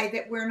try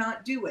that we're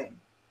not doing.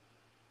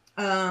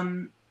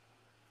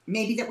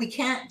 Maybe that we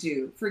can't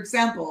do. For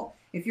example,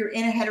 if you're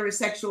in a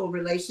heterosexual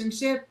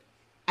relationship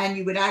and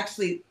you would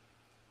actually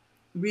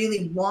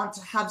really want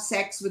to have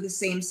sex with a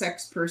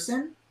same-sex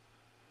person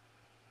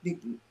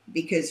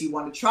because you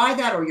want to try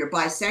that, or you're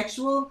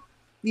bisexual,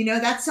 You know,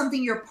 that's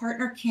something your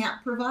partner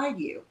can't provide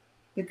you,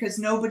 because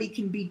nobody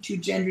can be two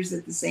genders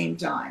at the same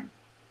time.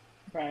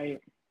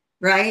 Right.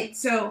 Right?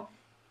 So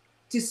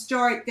to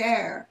start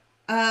there,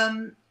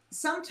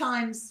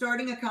 sometimes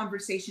starting a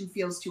conversation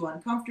feels too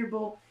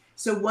uncomfortable.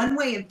 So one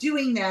way of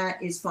doing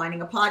that is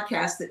finding a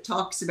podcast that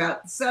talks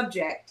about the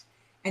subject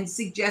and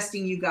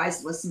suggesting you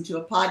guys listen to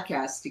a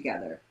podcast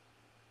together.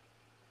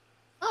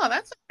 Oh,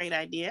 that's a great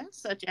idea.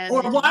 Such as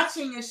Or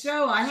watching a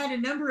show. I had a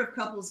number of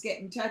couples get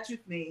in touch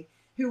with me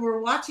who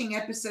were watching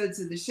episodes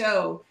of the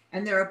show,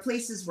 and there are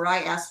places where I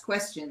ask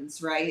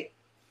questions, right?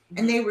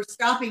 And they were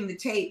stopping the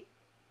tape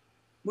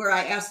where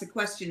I asked the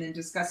question and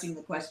discussing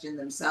the question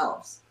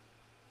themselves.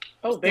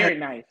 Oh, very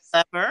nice.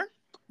 Clever.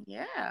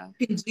 Yeah.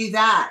 You can do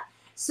that.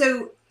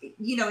 So,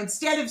 you know,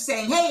 instead of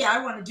saying, hey,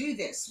 I want to do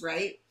this,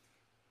 right?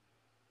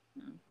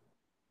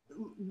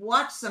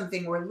 Watch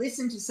something or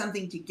listen to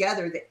something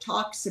together that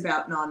talks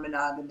about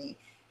non-monogamy,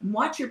 and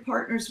watch your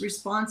partner's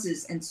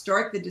responses and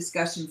start the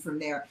discussion from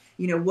there.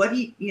 You know, what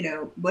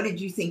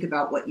did you think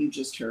about what you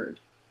just heard?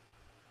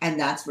 And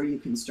that's where you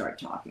can start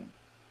talking.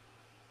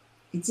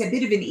 It's a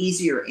bit of an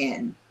easier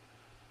in.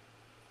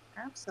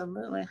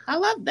 Absolutely. I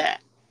love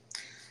that.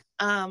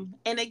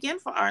 And again,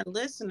 for our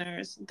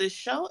listeners, the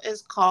show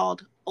is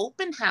called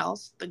Open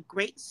House, The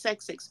Great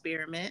Sex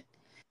Experiment.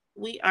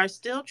 We are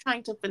still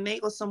trying to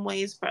finagle some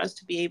ways for us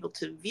to be able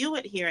to view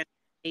it here in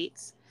the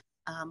States.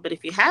 But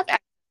if you have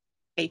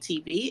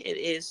TV, it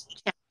is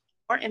Channel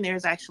 4, and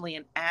there's actually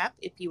an app.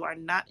 If you are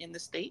not in the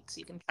States,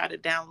 you can try to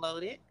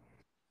download it.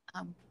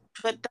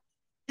 But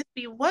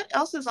what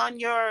else is on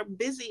your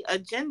busy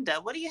agenda?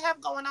 What do you have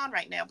going on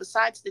right now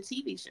besides the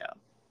TV show?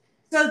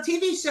 So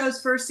TV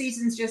show's first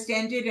season's just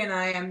ended, and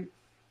I am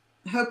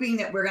hoping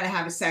that we're going to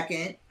have a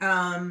second.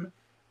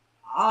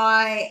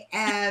 I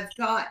have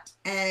got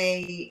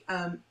a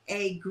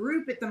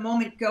group at the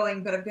moment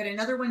going, but I've got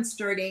another one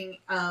starting,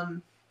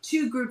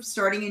 2 groups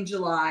starting in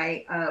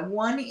July.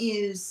 One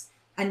is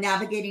a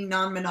Navigating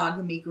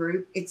Non-Monogamy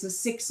group. It's a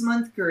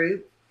 6-month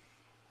group.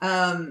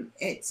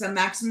 It's a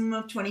maximum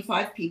of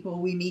 25 people.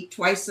 We meet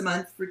twice a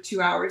month for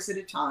 2 hours at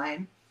a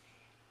time.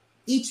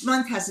 Each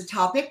month has a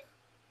topic,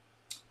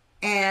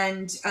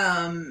 and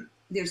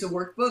there's a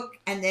workbook,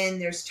 and then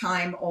there's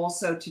time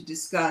also to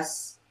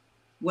discuss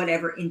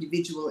whatever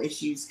individual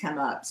issues come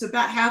up. So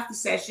about half the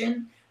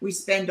session we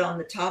spend on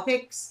the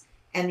topics,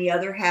 and the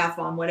other half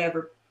on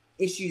whatever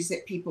issues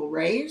that people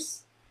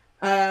raise.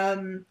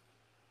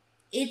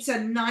 It's a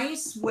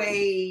nice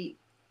way,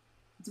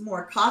 it's a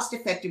more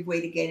cost-effective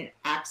way to get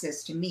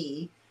access to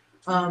me,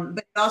 but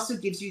it also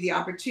gives you the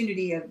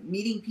opportunity of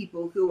meeting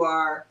people who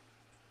are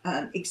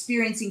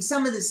experiencing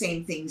some of the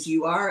same things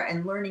you are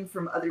and learning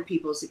from other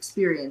people's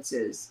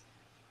experiences.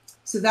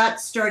 So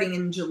that's starting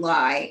in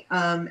July.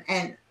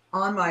 And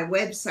on my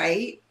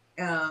website,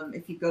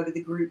 if you go to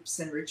the groups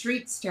and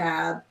retreats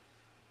tab,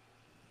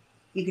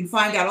 you can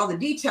find out all the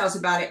details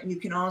about it. And you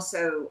can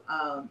also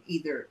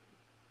either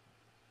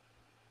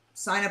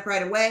sign up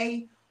right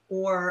away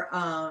or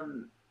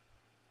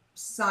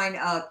sign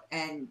up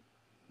and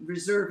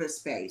reserve a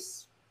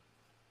space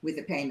with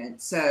a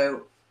payment.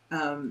 So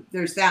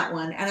there's that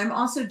one. And I'm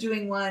also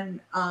doing one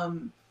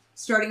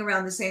starting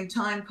around the same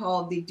time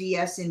called the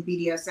DS in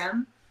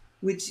BDSM,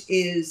 which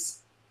is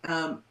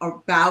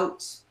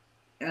about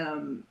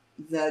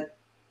the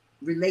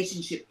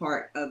relationship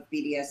part of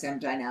BDSM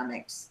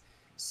dynamics.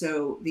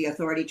 So the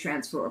authority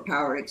transfer or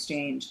power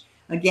exchange.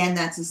 Again,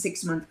 that's a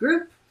 6-month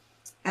group.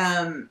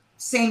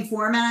 Same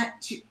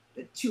format,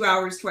 2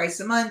 hours twice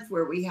a month,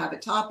 where we have a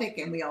topic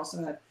and we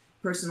also have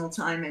personal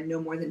time and no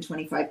more than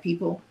 25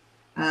 people.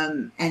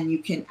 And you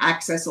can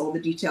access all the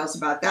details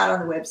about that on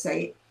the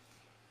website.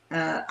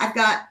 I've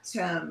got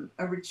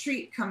a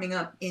retreat coming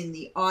up in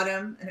the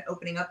autumn, an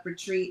opening up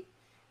retreat,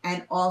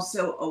 and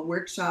also a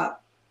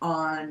workshop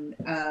on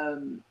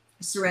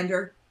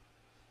surrender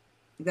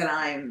that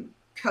I'm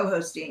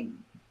co-hosting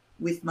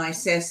with my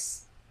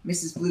sis,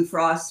 Mrs. Blue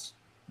Frost,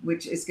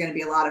 which is going to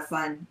be a lot of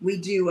fun. We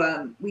do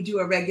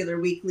a regular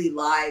weekly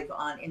live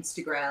on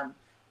Instagram.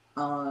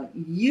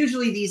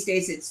 Usually these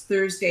days it's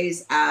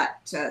Thursdays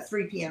at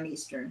 3 p.m.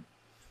 Eastern.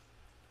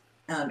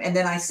 And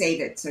then I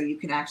save it so you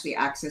can actually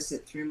access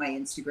it through my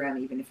Instagram,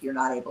 even if you're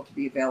not able to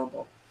be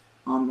available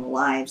on the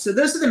live. So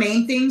those are the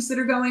main things that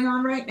are going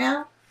on right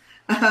now.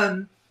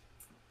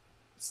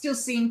 Still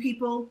seeing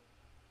people,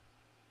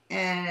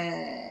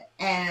 and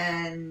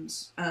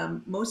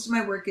most of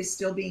my work is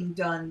still being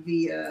done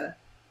via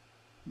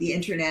the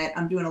internet.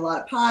 I'm doing a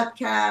lot of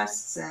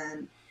podcasts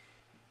and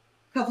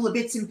a couple of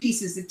bits and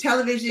pieces of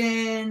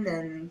television,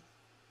 and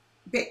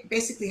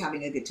basically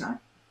having a good time.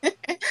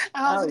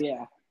 Oh,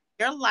 yeah.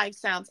 Your life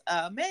sounds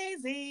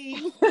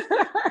amazing.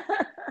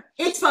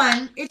 It's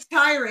fun. It's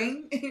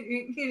tiring,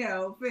 you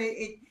know, but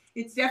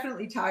it's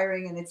definitely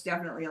tiring, and it's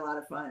definitely a lot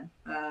of fun.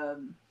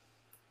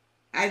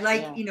 I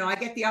like, you know, I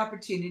get the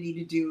opportunity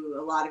to do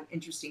a lot of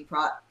interesting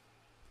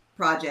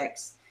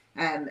projects.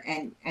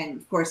 And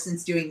of course,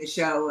 since doing the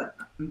show,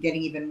 I'm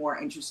getting even more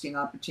interesting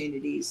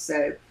opportunities.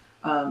 So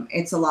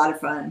it's a lot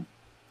of fun.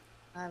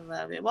 I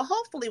love it. Well,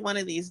 hopefully one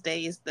of these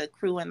days the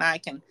crew and I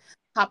can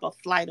hop a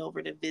flight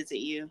over to visit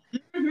you.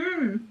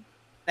 Hmm.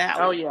 That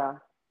Oh would. yeah,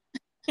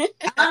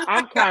 I'm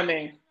I'm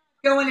coming.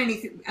 going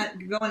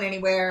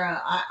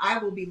anywhere. I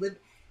will be living.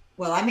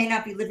 Well, I may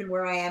not be living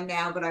where I am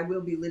now, but I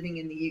will be living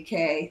in the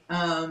UK.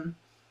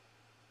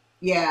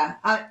 Yeah,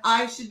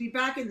 I should be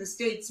back in the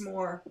States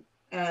more,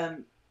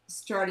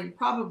 starting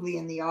probably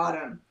in the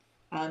autumn.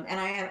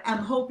 And I'm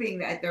hoping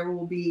that there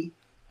will be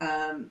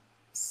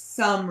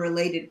some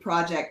related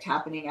project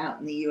happening out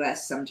in the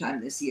US sometime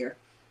this year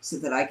so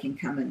that I can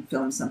come and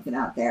film something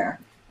out there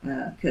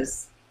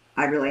because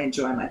I really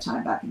enjoy my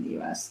time back in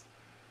the US.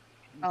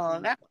 Oh,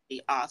 that would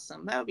be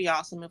awesome. That would be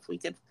awesome if we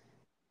could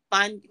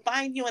find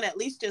you and at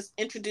least just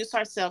introduce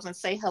ourselves and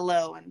say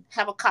hello and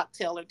have a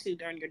cocktail or two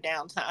during your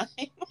downtime.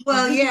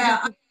 Well,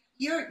 yeah,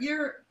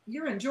 you're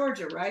in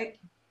Georgia, right?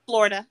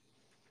 Florida.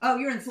 Oh,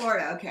 you're in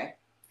Florida. Okay.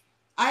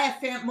 I have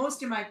I've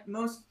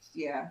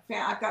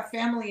got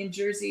family in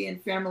Jersey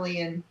and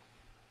family in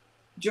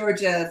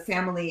Georgia,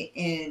 family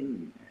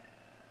in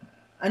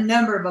a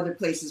number of other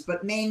places,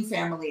 but main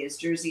family is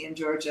Jersey and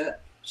Georgia,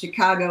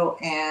 Chicago,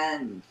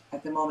 and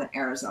at the moment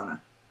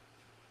Arizona.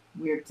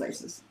 Weird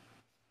places.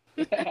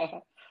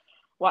 Well,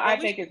 Well, I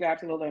think it's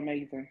absolutely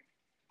amazing.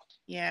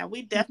 yeah,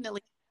 we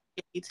definitely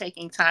you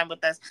taking time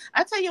with us.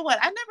 I tell you what,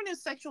 I never knew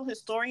sexual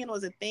historian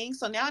was a thing,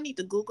 so now I need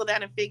to Google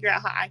that and figure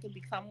out how I can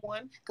become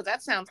one because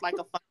that sounds like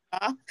a fun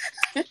job.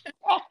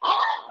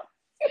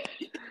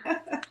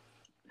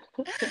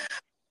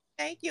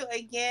 Thank you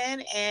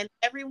again, and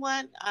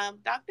everyone.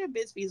 Dr.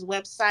 Bisbee's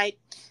website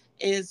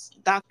is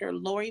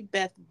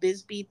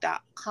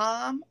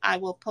drloribethbisbee.com. I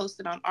will post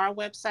it on our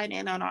website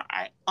and on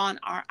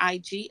our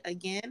IG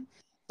again.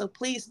 So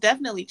please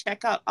definitely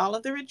check out all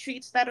of the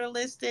retreats that are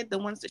listed, the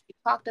ones that she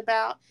talked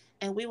about,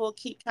 and we will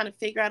keep trying to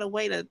figure out a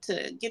way to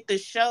get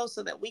this show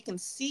so that we can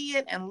see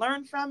it and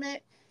learn from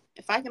it.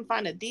 If I can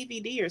find a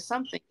DVD or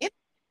something,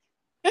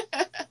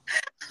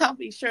 I'll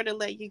be sure to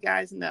let you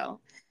guys know.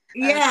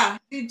 Yeah,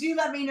 do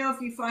let me know if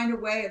you find a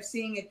way of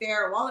seeing it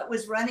there. While it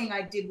was running,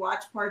 I did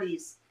watch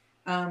parties.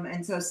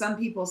 And so some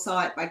people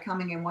saw it by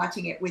coming and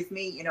watching it with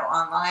me,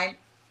 online.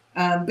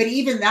 But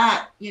even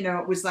that,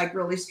 it was like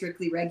really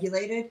strictly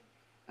regulated.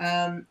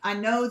 I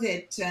know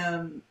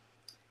that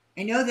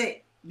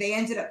they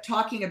ended up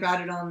talking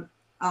about it on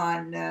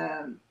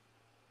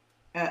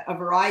a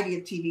variety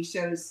of TV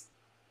shows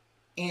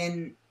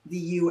in the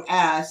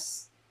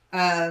U.S.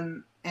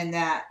 And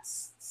that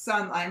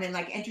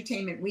like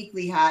Entertainment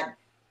Weekly had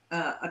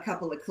a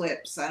couple of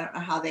clips. I don't know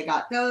how they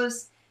got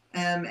those.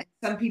 And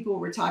some people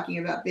were talking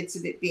about bits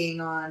of it being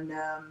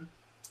on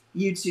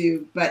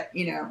YouTube, but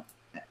the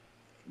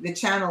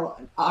channel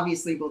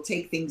obviously will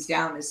take things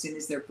down as soon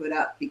as they're put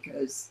up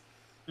because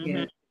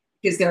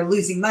because they're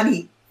losing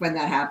money when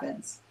that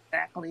happens.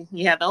 Exactly.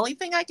 Yeah. The only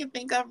thing I can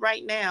think of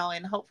right now,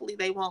 and hopefully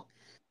they won't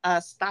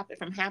stop it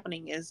from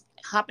happening, is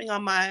hopping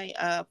on my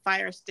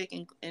Fire Stick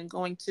and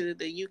going to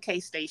the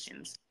UK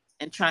stations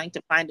and trying to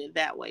find it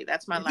that way.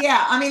 That's my life.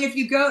 Yeah. I mean, if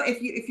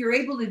you're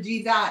able to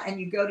do that and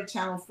you go to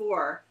Channel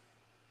 4,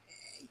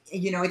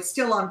 it's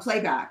still on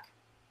playback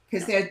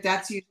because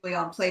that's usually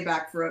on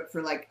playback for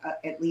like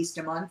at least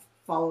a month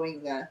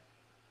following the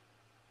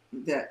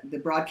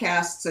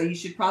broadcast. So you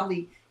could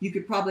probably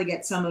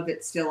get some of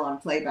it still on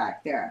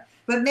playback there.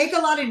 But make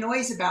a lot of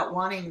noise about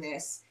wanting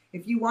this.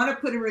 If you want to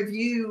put a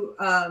review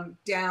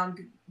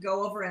down,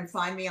 go over and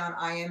find me on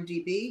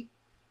IMDb.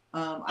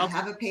 I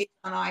have a page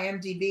on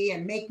IMDb,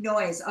 and make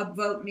noise,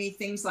 upvote me,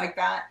 things like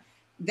that.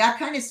 That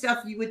kind of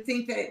stuff, you would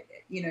think that,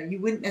 you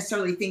wouldn't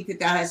necessarily think that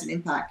has an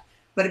impact,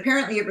 but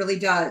apparently it really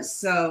does.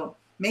 So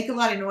make a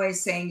lot of noise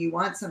saying you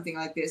want something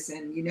like this,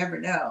 and you never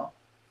know.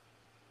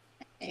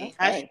 Okay.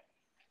 I didn't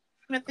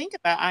even think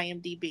about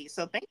IMDb,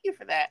 so thank you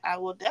for that. I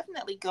will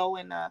definitely go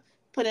and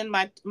put in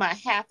my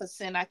half a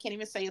cent. I can't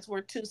even say it's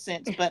worth 2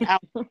 cents, but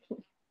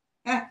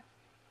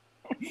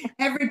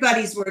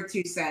everybody's worth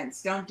 2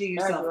 cents. Don't do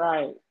yourself. That's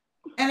right.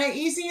 And the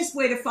easiest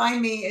way to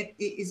find me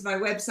is my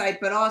website,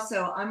 but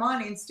also I'm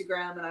on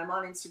Instagram, and I'm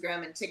on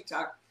Instagram and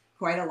TikTok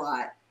quite a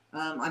lot.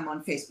 I'm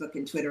on Facebook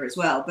and Twitter as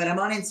well, but I'm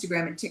on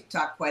Instagram and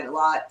TikTok quite a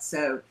lot.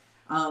 So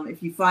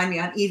if you find me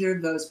on either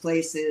of those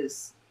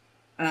places,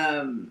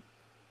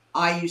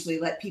 I usually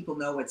let people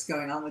know what's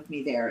going on with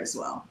me there as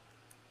well.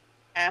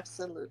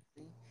 Absolutely.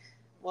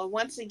 Well,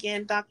 once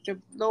again, Dr.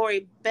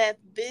 Lori Beth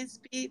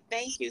Bisbee,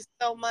 thank you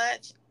so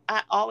much.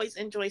 I always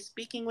enjoy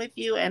speaking with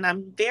you, and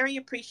I'm very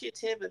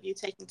appreciative of you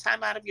taking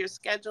time out of your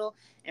schedule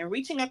and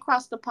reaching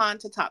across the pond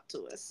to talk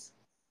to us.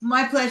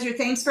 My pleasure.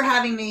 Thanks for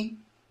having me.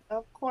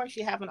 Of course,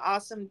 you have an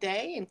awesome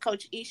day. And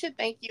Coach Isha,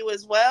 thank you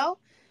as well.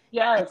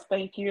 Yes,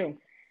 thank you.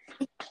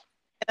 And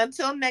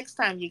until next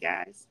time, you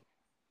guys.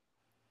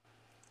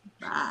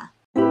 Bye.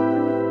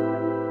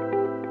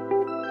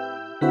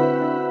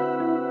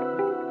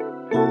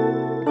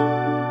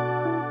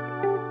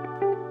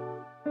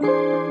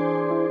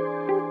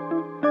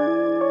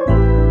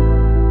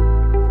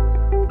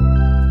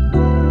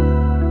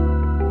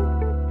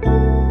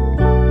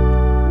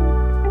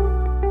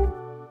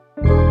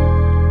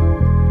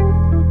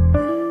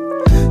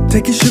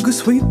 Take your sugar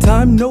sweet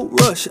time, no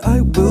rush.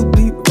 I will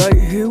be right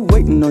here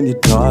waiting on you,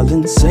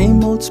 darling.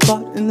 Same old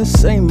spot in the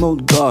same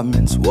old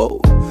garments.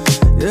 Whoa,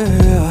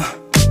 yeah.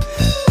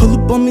 Pull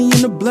up on me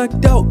in a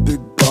blacked out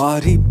big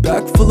body,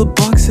 bag full of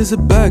boxes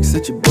of bags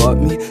that you bought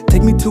me.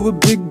 Take me to a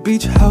big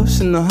beach house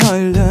in the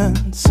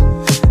Highlands.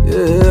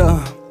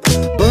 Yeah.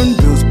 Burn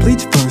bills,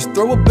 bleach first,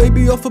 throw a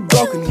baby off a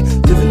balcony.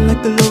 Living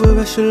like the lower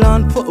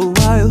echelon for a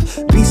while.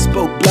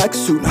 Bespoke black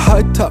suit,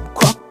 high top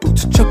croc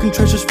boots. Chucking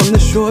treasures from the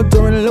shore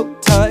during low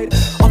tide.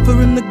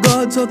 Offering the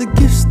gods all the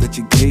gifts that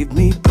you gave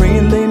me.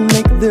 Praying they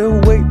make their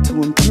way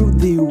to and through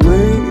the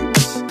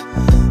waves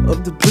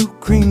of the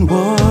blue-green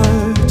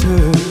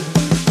water.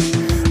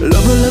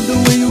 Lover, love the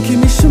way you keep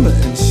me shimmer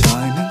and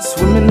shining.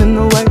 Swimming in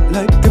the white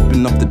light,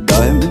 dripping off the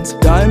diamonds.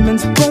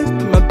 Diamonds bright,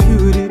 but my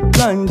beauty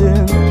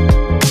blinding.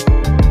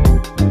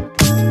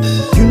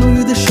 You know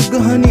you're the sugar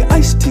honey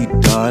iced tea,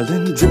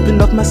 darling.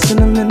 Dripping off my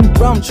cinnamon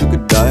brown sugar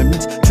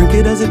diamonds. Drink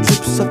it as it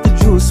drips off the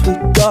jewel, sweet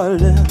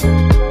darling.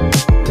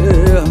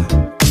 Yeah,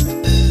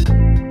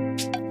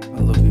 I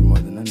love you more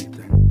than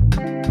anything.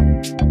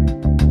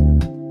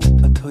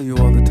 I tell you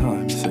all the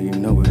time, so you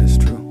know it is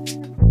true.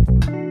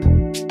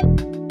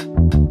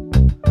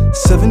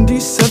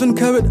 77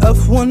 karat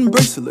F1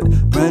 bracelet,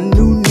 brand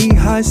new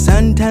knee-high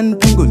santan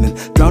pangolin,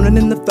 drowning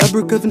in the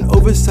fabric of an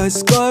oversized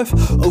scarf,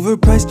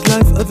 overpriced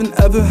life of an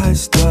ever-high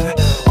star.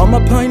 All my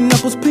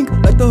pineapples pink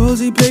like the hoes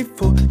he paid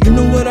for. You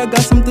know what, I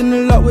got something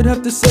a lot would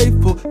have to say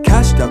for.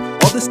 Cashed out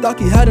all the stock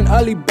he had in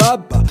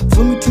Alibaba.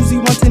 Flew me to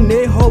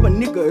Zihuatanejo and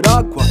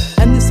Nicaragua.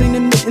 And this ain't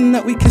admitting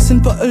that we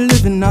kissing for a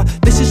living now.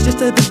 This is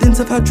just evidence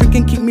of how trick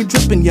can keep me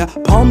dripping, yeah.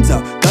 Palms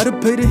out, gotta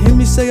pay to hear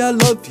me say I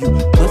love you.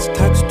 Plus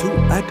tax to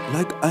act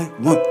like I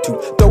want to.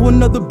 Throw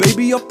another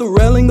baby off the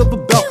railing of a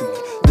balcony.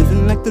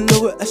 Living like the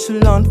lower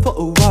echelon for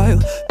a while.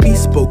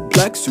 Bespoke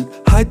black suit,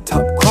 high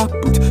top croc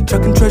boots.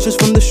 Chucking treasures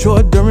from the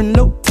shore during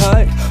low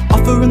tide.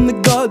 Offering the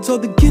gods all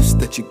the gifts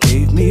that you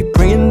gave me.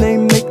 Praying they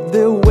make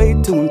their way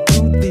to and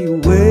through the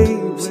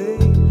waves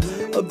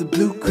of the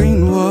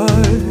blue-green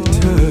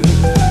water.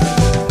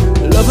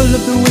 Lover,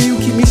 love the way you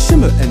keep me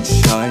shimmer and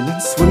shining.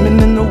 Swimming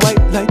in the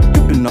white light,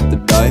 dripping off the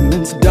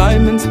diamonds.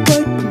 Diamonds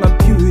bright, but my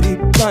beauty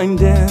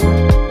blinding.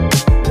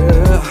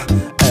 Yeah,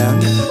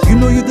 and you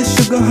know you're the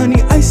sugar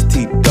honey iced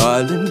tea,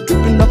 darling.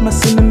 Dripping off my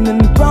cinnamon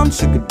brown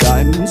sugar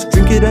diamonds.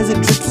 Drink it as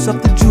it drips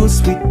off the jewel,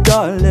 sweet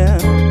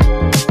darling.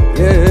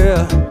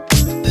 Yeah.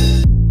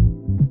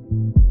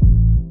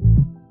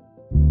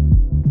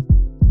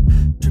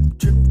 Drip,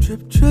 drip,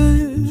 drip, drip.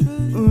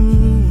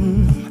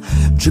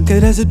 Drink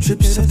it as it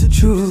drips off the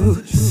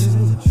juice.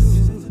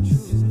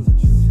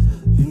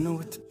 You know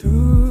what to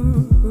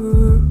do.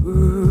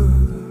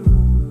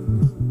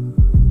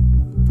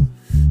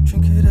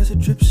 Drink it as it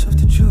drips off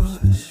the juice.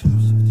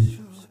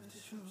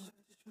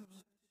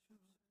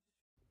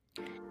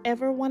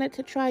 Ever wanted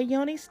to try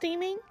yoni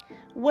steaming?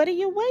 What are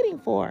you waiting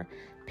for?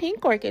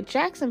 Pink Orchid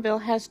Jacksonville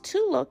has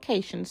 2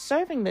 locations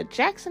serving the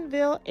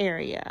Jacksonville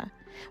area.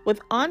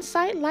 With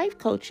on-site life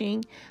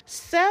coaching,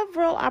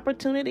 several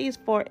opportunities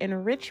for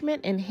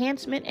enrichment,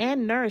 enhancement,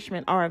 and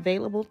nourishment are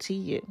available to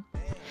you.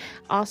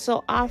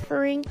 Also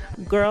offering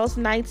girls'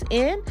 nights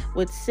in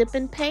with sip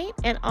and paint,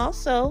 and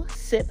also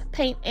sip,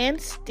 paint,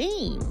 and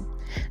steam.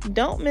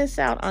 Don't miss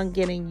out on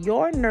getting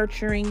your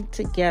nurturing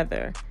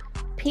together.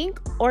 Pink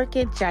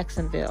Orchid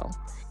Jacksonville,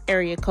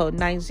 area code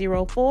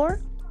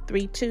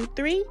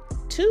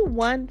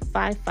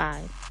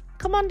 904-323-2155.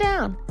 Come on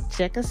down,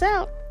 check us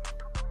out.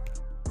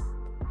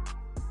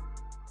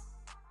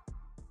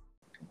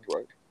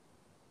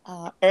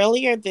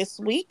 Earlier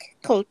this week,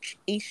 Coach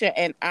Isha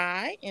and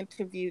I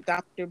interviewed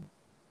Dr.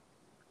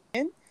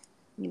 Ben.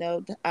 You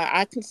know,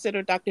 I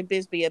consider Dr.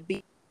 Bisbee a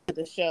B to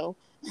the show.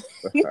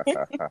 Yeah,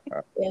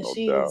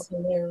 she is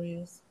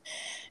hilarious.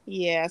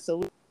 Yeah, so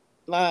we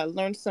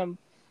learned some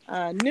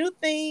new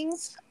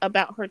things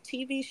about her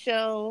TV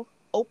show,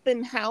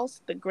 Open House,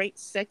 The Great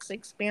Sex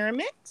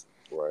Experiment.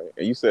 Right.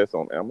 And you said it's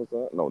on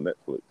Amazon? No,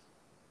 Netflix.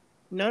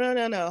 No.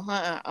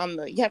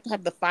 You have to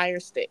have the Fire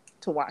Stick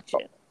to watch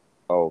it.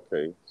 Oh,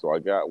 okay. So I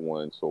got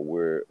one. So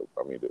it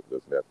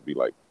doesn't have to be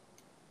like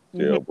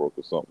jailbroke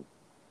or something.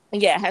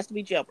 Yeah, it has to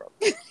be jailbroke.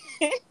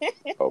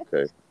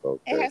 Okay.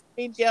 It has to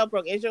be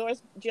jailbroke. Is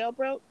yours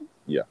jailbroke?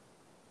 Yeah.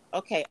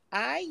 Okay.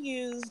 I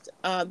used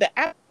the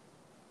app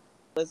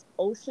was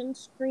Ocean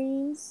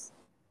Screens.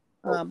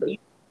 Okay.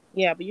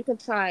 But you can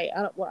try.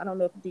 I don't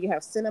know if do you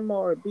have Cinema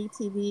or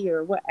BTV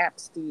or what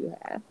apps do you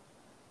have?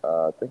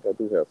 I think I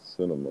do have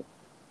Cinema.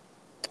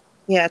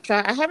 Yeah,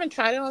 I haven't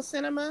tried it on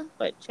Cinema,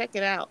 but check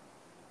it out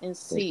and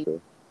see.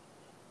 Okay.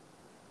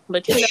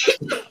 But I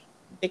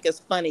think it's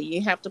funny.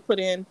 You have to put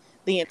in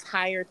the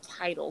entire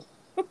title.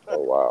 Oh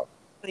wow!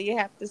 So you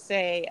have to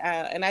say,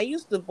 and I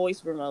used the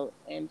voice remote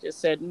and just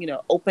said,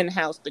 Open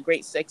House, The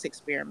Great Sex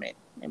Experiment,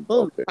 and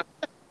boom. Okay.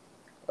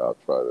 I'll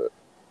try that.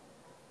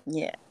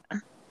 Yeah.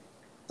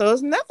 So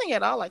it's nothing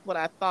at all like what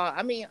I thought.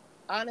 I mean,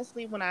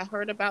 honestly, when I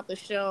heard about the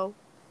show,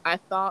 I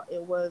thought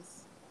it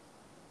was,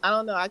 I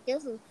don't know, I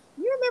guess, you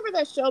remember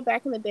that show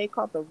back in the day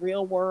called The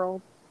Real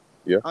World?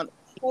 Yeah. On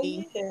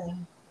TV? Oh, yeah.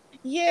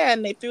 Yeah,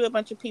 and they threw a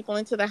bunch of people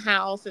into the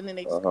house, and then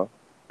they just Uh-huh.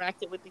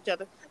 interacted with each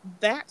other.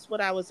 That's what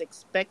I was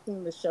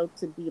expecting the show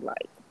to be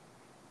like,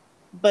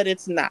 but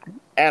it's not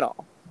at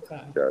all.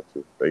 Okay.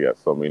 Gotcha. They got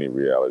so many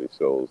reality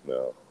shows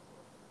now.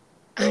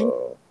 I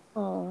Uh,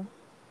 know.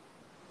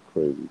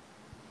 Crazy.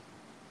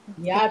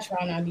 Yeah, I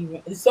try not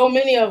even. So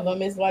many of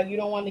them. It's like you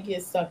don't want to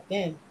get sucked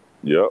in.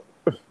 Yep.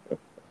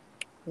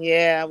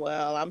 Yeah,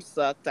 well, I'm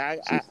sucked. She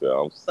I said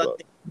I'm sucked stuck.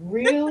 in.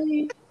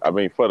 Really? I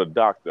mean, for the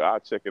doctor, I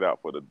check it out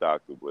for the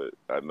doctor, but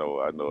I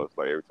know, it's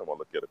like every time I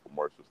look at a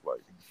commercial, it's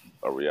like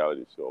a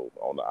reality show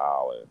on the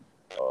island.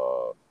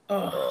 Uh,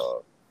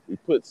 Ugh. we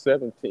put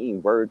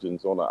 17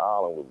 virgins on the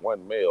island with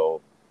one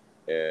male,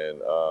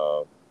 and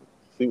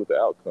see what the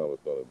outcome is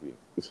going to be.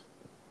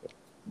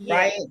 Yeah,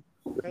 Right?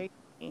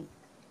 crazy.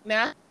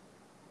 Now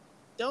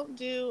don't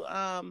do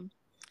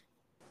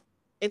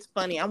it's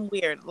funny. I'm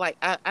weird. Like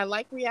I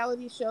like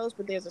reality shows,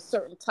 but there's a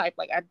certain type.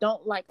 Like I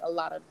don't like a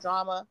lot of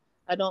drama.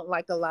 I don't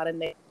like a lot of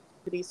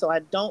negativity. So I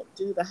don't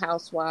do the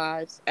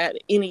Housewives at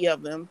any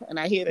of them. And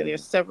I hear that Mhm.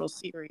 there's several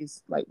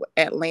series like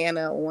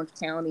Atlanta, Orange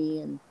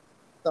County, and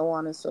so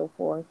on and so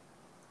forth.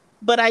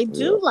 But I Yeah.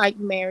 do like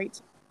Married.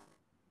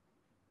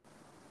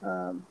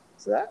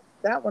 So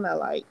that one I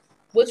like.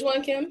 Which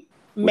one, Kim? Which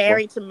one?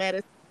 Married to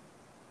Medicine.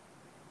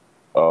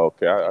 Oh,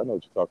 okay, I know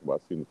what you're talking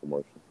about. I've seen the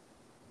commercial.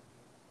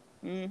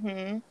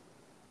 Mm-hmm.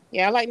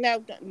 Yeah, I like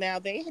now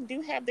they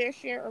do have their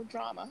share of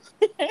drama.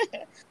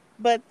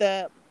 But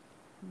the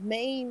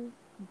main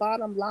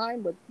bottom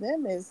line with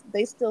them is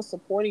they still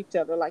support each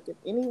other. Like if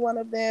any one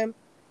of them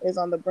is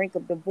on the brink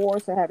of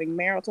divorce or having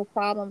marital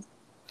problems,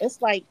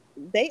 it's like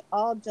they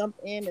all jump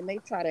in and they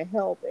try to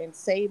help and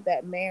save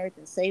that marriage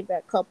and save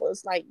that couple.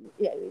 It's like,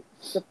 yeah,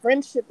 the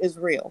friendship is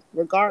real,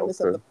 regardless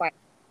of Okay. the fight.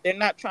 They're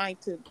not trying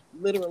to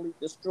literally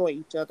destroy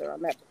each other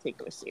on that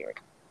particular series.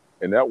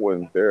 And that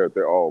one, they're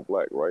all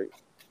black, right?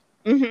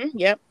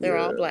 Yep, they're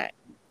all Yeah. black.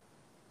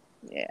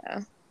 Yeah,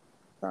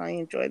 so I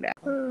enjoy that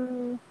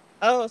one.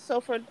 Oh, so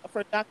for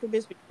Dr.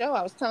 Bisbee's show,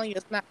 I was telling you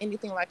it's not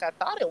anything like I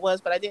thought it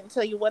was, but I didn't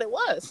tell you what it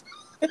was.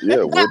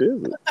 Yeah. What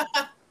is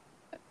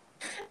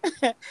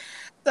it?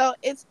 So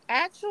it's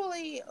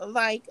actually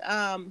like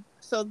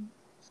so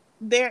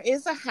there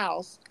is a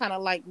house kind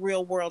of like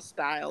real world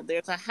style.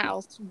 There's a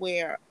house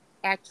where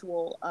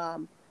actual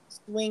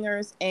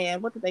swingers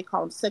and what do they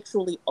call them?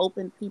 Sexually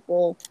open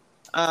people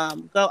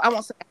go. I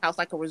won't say a house,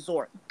 like a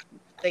resort.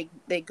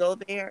 They go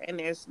there, and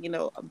there's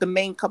the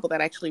main couple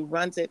that actually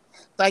runs it.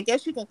 So I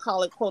guess you can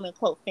call it quote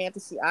unquote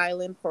fantasy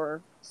island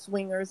for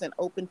swingers and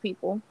open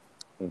people.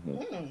 Hmm.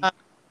 Mm. Uh,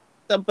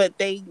 so but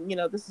they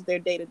this is their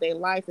day-to-day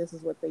life, this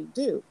is what they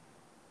do.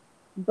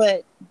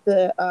 But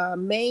the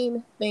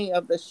main thing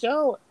of the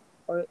show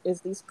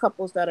is these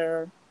couples that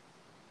are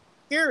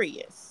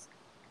curious.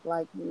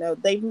 Like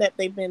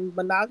they've been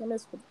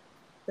monogamous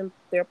with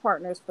their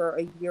partners for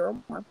a year or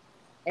more,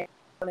 and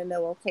want to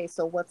know, okay,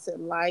 so what's it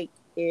like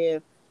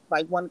if,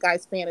 like, one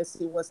guy's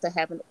fantasy was to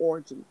have an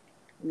orgy,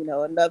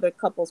 another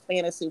couple's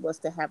fantasy was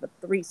to have a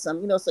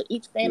threesome, so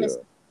each Yeah. fantasy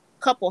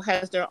couple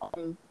has their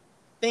own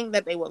thing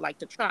that they would like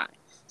to try.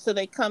 So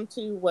they come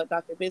to what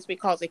Dr. Bisbee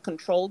calls a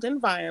controlled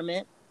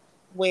environment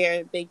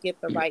where they get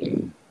the right,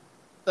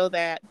 so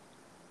that,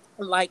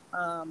 like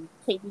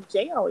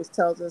KBJ always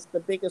tells us, the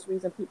biggest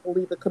reason people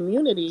leave the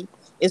community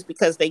is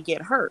because they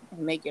get hurt,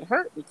 and they get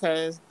hurt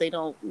because they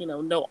don't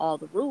know all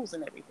the rules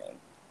and everything.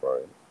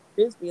 Right.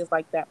 Bisbee is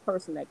like that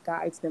person that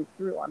guides them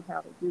through on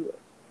how to do it.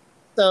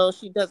 So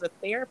she does a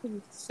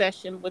therapy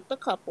session with the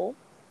couple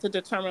to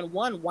determine,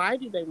 one, why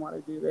do they want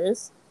to do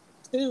this,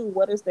 two,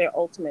 what is their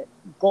ultimate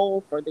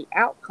goal for the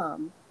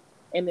outcome,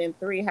 and then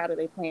three, how do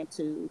they plan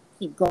to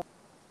keep going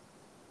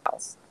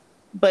else.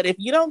 But if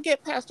you don't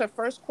get past her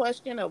first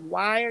question of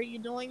why are you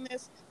doing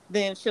this,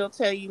 then she'll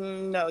tell you,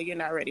 no, you're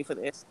not ready for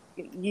this.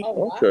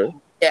 Oh Okay.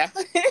 wow. Yeah.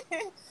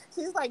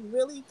 She's like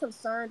really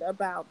concerned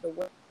about the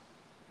Other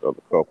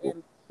people couple.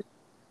 and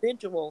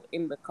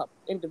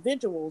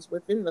individuals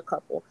within the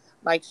couple.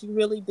 Like, she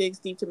really digs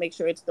deep to make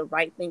sure it's the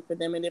right thing for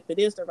them, and if it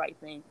is the right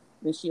thing,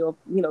 then she'll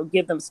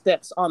give them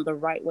steps on the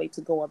right way to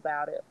go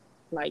about it.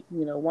 Like,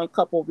 one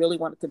couple really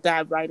wanted to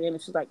dive right in,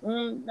 and she's like,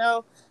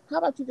 no, how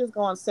about you just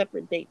go on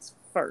separate dates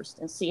first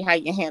and see how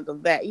you handle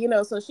that.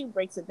 So she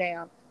breaks it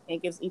down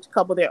and gives each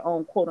couple their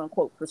own quote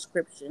unquote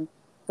prescription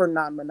for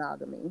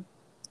non-monogamy.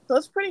 So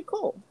it's pretty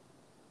cool.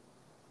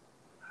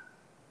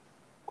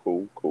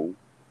 Cool. Cool.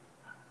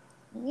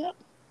 Yep.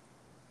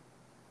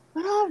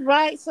 All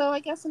right, so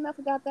I guess enough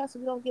about that. So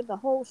we don't give the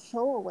whole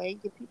show away.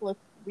 Give people a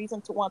reason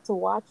to want to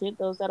watch it.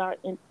 Those that are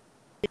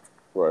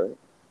Right.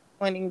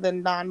 joining the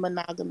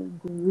non-monogamy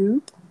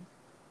group.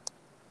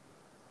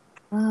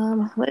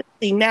 Let's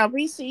see. Now,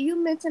 Reese,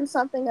 you mentioned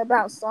something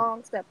about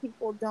songs that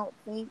people don't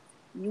think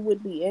you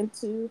would be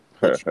into,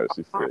 but you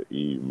She are. said,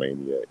 "Eve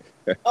maniac."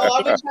 Oh,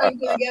 I've been trying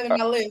to put together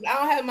my list. I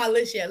don't have my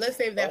list yet. Let's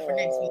save that for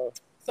next week.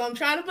 So I'm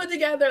trying to put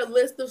together a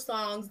list of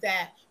songs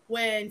that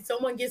when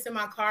someone gets in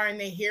my car and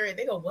they hear it,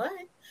 they go, "What?" And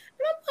I'm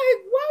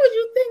like, "Why would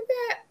you think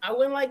that? I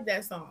wouldn't like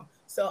that song."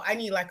 So I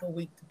need like a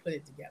week to put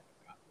it together.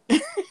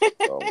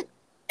 um,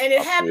 And it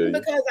I feel happened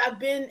you. because I've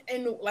been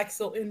in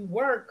in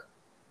work,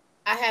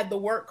 I had the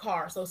work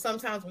car. So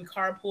sometimes we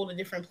carpool to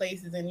different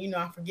places and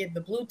I forget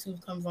the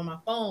Bluetooth comes on my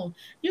phone.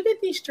 You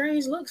get these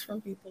strange looks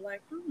from people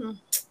like,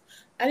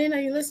 I didn't know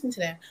you listened to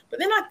that. But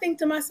then I think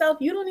to myself,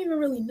 you don't even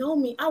really know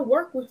me. I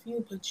work with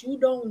you, but you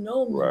don't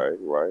know me.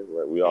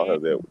 Right. We all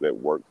have that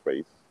work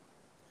face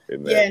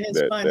and Yeah, that and it's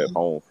that funny. that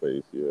home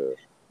face. Yeah,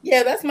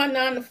 Yeah, that's my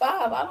 9 to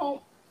 5. I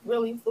don't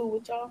really fool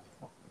with y'all.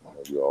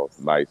 you all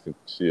nice and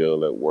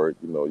chill at work.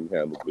 You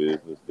handle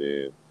business.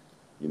 Then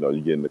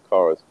you get in the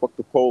car. It's fuck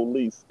the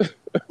police.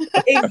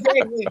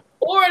 Exactly.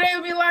 Or they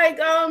would be like,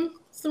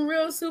 some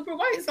real super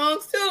white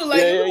songs too. Like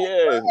Yeah, you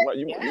yeah, like, yeah. what?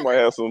 You might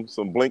have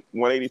some Blink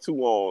 182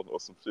 on or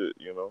some shit.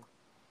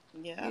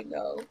 Yeah, You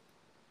know.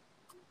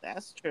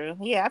 that's true.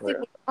 Yeah, I think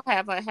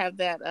Yeah, we all have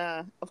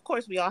that. Of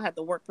course, we all have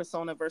the work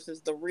persona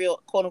versus the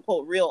real, quote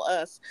unquote, real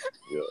us.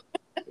 yeah,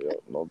 yeah.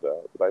 No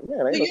doubt. Like,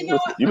 man, I ain't But know you know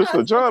what? you listen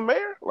to John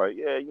Mayer? Like,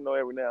 yeah,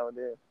 every now and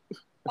then.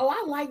 Oh,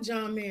 I like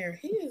John Mayer.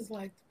 He is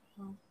like,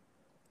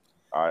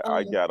 I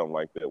um, got him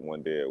like that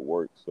one day at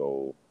work,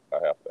 so I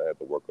had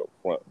to work up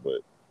front, but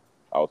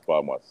I was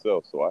by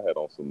myself, so I had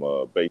on some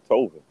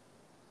Beethoven,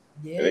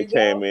 and there they you go.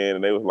 came in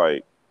and they was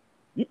like,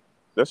 you,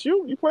 "That's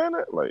you? You playing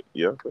that?" Like,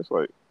 yeah. It's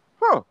like,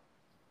 huh?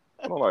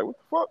 And I'm like, what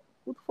the fuck?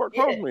 What the fuck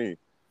comes Yeah. me?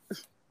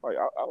 Like,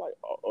 I like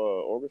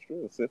orchestra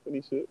and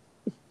symphony shit.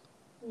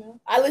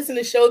 I listen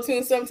to show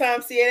tunes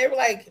sometimes. See, they were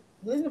like,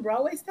 listen to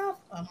Broadway stuff.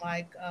 I'm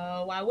like,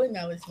 why wouldn't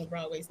I listen to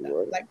Broadway stuff?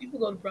 Right? Like people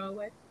go to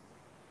Broadway.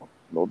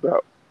 No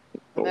doubt.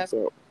 And No that's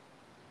doubt. what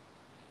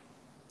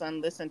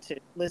son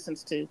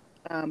listens to.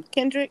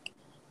 Kendrick.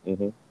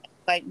 Hmm.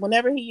 Like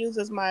whenever he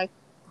uses my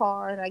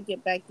car and I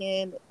get back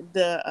in,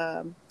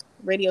 the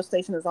radio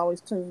station is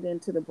always tuned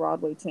into the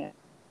Broadway channel.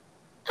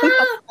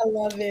 I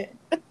love it.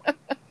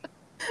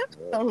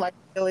 Yeah. I'm like,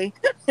 really?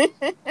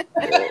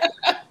 Yeah.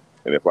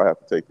 And if I have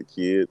to take the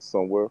kids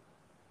somewhere,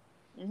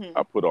 Hmm.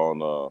 I put on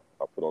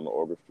the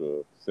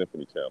orchestra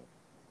symphony channel.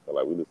 And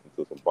like we listen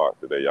to some Bach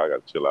today. Y'all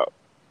gotta chill out.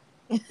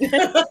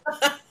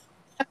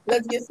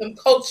 Let's get some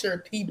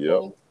culture, Yep.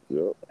 people.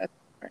 Yep.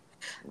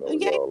 We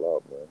Yeah, all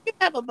out, man. you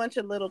have a bunch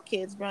of little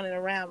kids running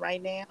around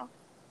right now.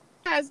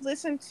 You guys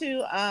listen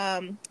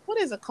to what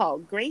is it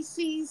called?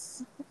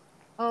 Gracie's.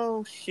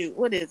 Oh shoot,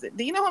 what is it?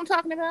 Do you know what I'm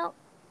talking about?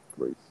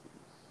 Great.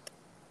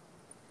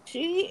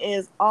 She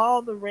is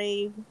all the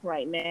rave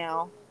right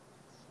now.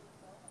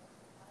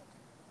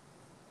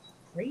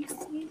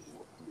 Gracie.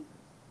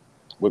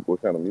 What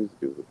kind of music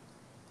is it?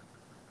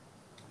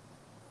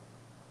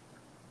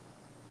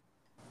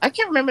 I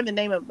can't remember the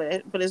name of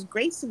it, but it's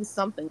Gracie's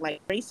something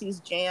like Gracie's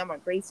Jam or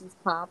Gracie's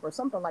Pop or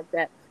something like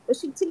that. But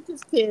she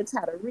teaches kids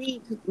how to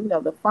read,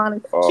 the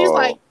phonics. She's Oh,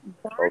 like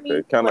okay.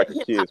 Barney, Kind of but like a hip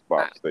hop kids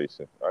pop style.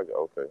 station.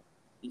 Okay.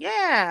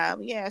 Yeah,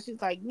 yeah.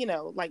 She's like,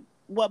 like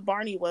what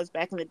Barney was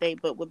back in the day,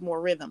 but with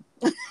more rhythm.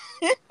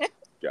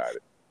 Got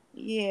it.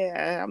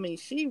 Yeah, I mean,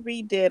 she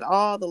redid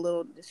all the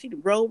little. She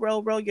row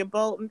your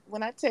boat. And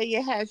when I tell you,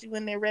 it has you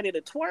in there ready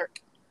to twerk.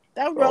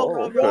 That Oh,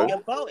 row okay.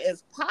 your boat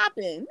is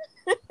popping.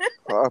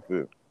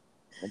 Popping.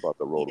 I'm about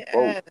to roll the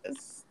boat.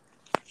 Yes.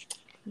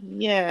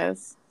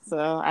 Yes.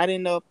 So I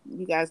didn't know if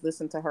you guys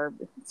listen to her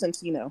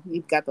since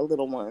you've got the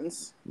little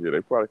ones. Yeah,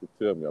 they probably could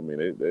tell me. I mean,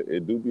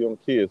 it do be on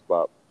kids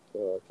pop.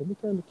 Can we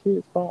turn the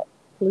kids pop,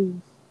 please?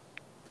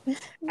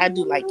 I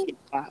do like Kid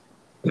Pop.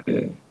 I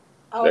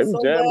They was be so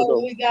glad jamming when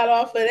though. we got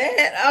off of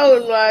that. I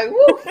was like,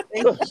 woo,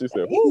 thank She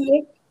said, "Whoo."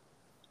 you.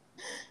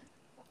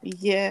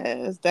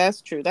 Yes,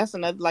 that's true. That's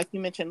another, like you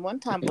mentioned one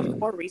time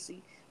before, Reese,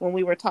 when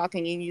we were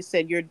talking, and you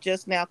said you're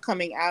just now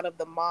coming out of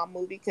the mom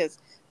movie because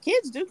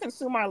kids do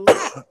consume our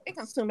lives. They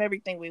consume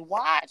everything we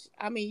watch.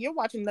 I mean, you're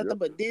watching Yep. nothing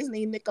but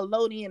Disney,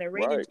 Nickelodeon, and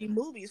Rated Right. G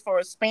movies for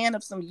a span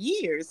of some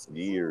years.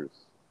 Years.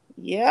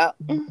 Yep.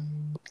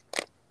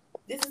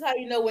 This is how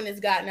you know when it's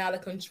gotten out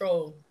of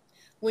control.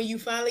 When you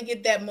finally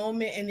get that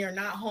moment and they're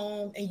not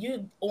home and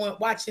you on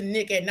watching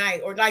Nick at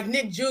night or like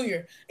Nick Jr. And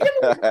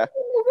you're like, what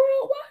in the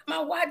world? Why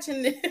am I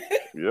watching this?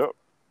 Yep.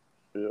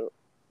 Yep.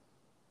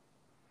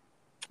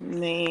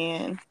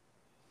 Man,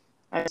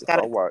 I just If I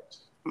gotta. watch,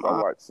 if I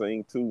Uh, watch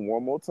Sing 2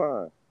 one more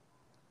time,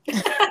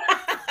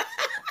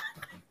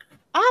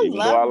 I even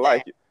though I love that.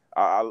 like it,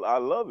 I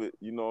love it.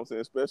 You know what I'm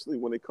saying? Especially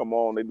when they come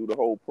on, they do the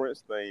whole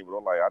Prince thing. But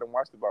I'm like, I done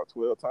watched it about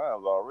 12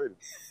 times already.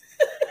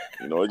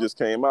 It just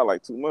came out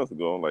like 2 months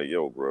ago. I'm like,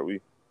 yo, bro, we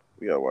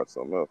gotta watch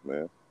something else,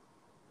 man.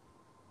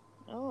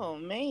 Oh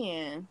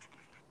man,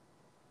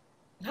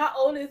 How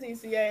old is he,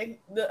 CA?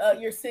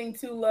 Your Sing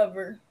 2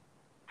 lover.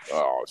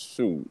 Oh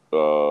shoot,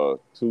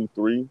 2,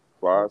 3,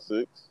 5,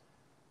 6,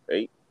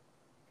 8.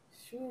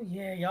 Sure,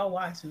 yeah, y'all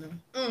watching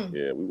them.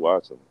 Yeah, we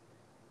watching.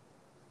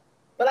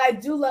 But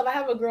I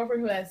have a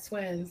girlfriend who has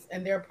twins,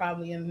 and they're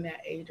probably in that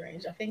age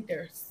range. I think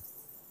they're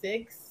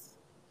 6,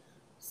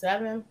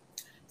 7.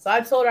 So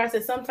I told her, I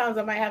said, sometimes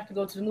I might have to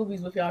go to the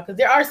movies with y'all because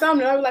there are some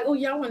that are like, oh,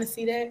 y'all want to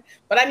see that.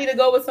 But I need to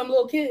go with some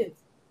little kids.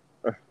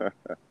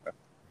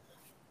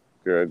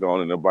 Girl, go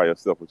on in there by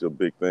yourself with your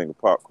big thing of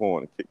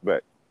popcorn and kick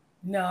back.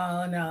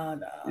 No.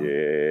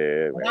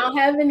 Yeah, man. I don't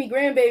have any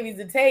grandbabies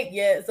to take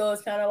yet, so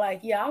it's kind of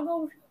like, yeah, I'll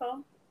go with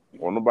her.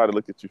 Won't nobody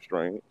look at you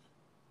strange.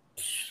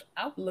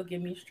 I would look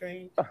at me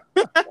strange.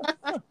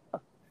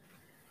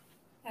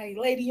 Hey,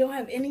 lady, you don't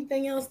have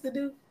anything else to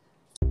do?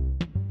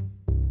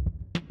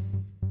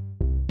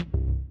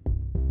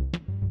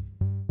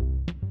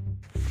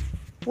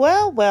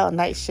 Well,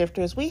 night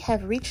shifters, we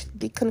have reached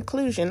the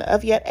conclusion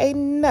of yet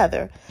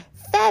another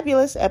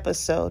fabulous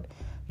episode.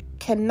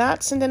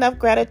 Cannot send enough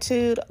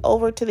gratitude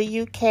over to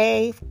the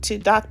UK to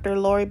Dr.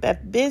 Lori Beth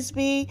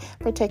Bisbee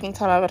for taking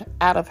time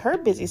out of her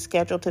busy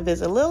schedule to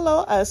visit little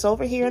old us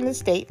over here in the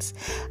States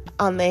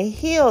on the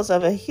heels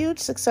of a huge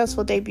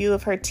successful debut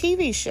of her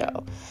TV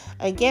show.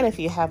 Again, if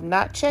you have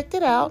not checked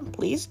it out,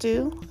 please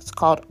do. It's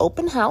called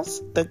Open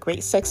House, The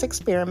Great Sex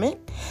Experiment.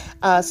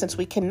 Since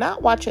we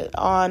cannot watch it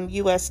on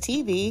US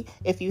TV,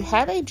 if you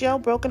have a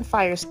jailbroken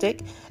Fire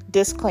Stick,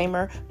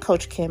 disclaimer,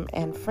 Coach Kim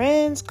and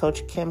Friends,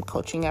 Coach Kim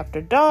Coaching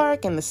After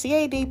Dark, and the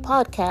CAD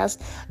podcast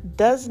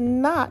does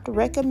not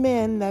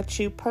recommend that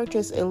you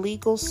purchase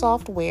illegal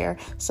software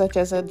such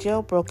as a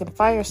jailbroken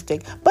Fire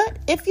Stick. But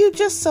if you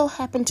just so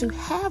happen to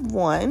have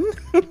one,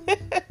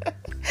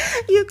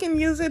 you can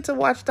use it to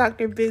watch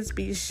Dr.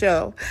 Bisbee's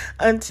show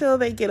until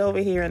they get over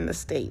here in the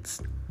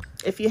States.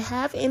 If you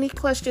have any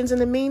questions in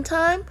the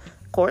meantime,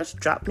 of course,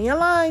 drop me a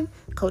line,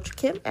 Coach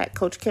Kim at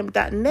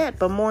coachkim.net.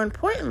 But more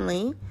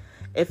importantly,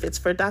 if it's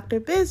for Dr.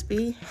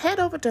 Bisbee, head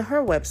over to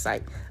her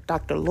website,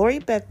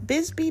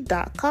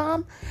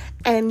 drloribethbisbee.com,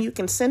 and you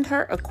can send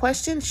her a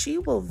question. She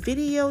will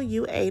video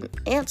you an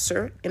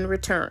answer in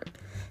return.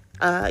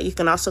 You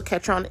can also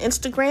catch her on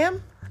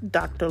Instagram,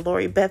 Dr.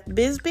 Lori Beth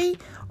Bisbee,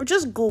 or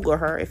just Google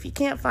her. If you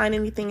can't find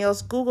anything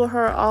else, Google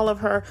her. All of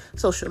her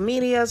social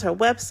medias, her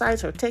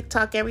websites, her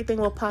TikTok, everything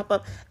will pop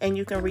up, and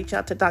you can reach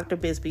out to Dr.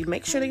 Bisbee.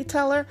 Make sure that you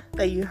tell her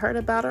that you heard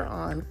about her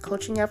on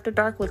Coaching After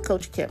Dark with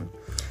Coach Kim.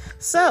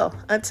 So,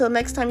 until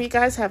next time, you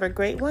guys have a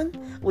great one.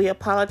 We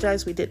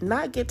apologize we did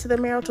not get to the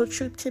marital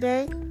truth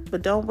today,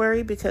 but don't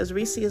worry because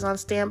Reese is on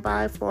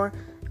standby for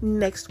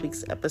next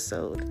week's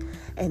episode.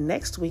 And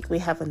next week, we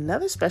have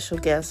another special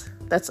guest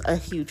that's a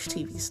huge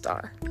TV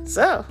star.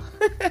 So,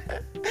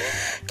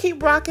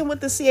 keep rocking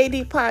with the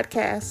CAD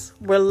podcast.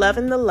 We're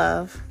loving the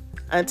love.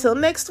 Until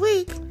next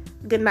week,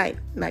 good night,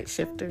 night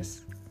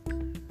shifters.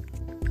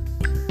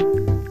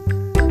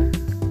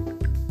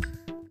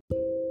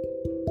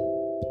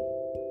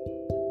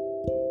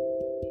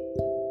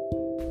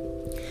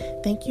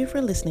 Thank you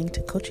for listening to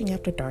Coaching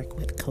After Dark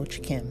with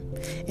Coach Kim.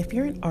 If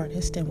you're an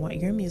artist and want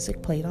your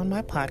music played on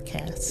my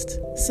podcast,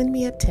 send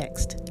me a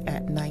text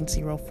at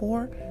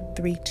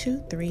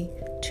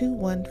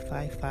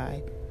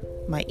 904-323-2155.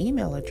 My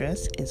email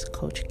address is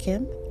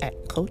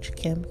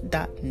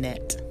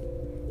coachkim@coachkim.net.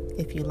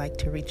 If you'd like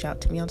to reach out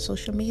to me on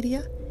social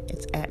media,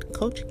 it's at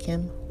Coach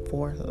Kim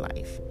for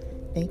Life.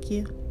 Thank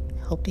you.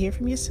 Hope to hear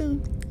from you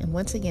soon. And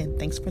once again,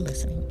 thanks for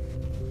listening.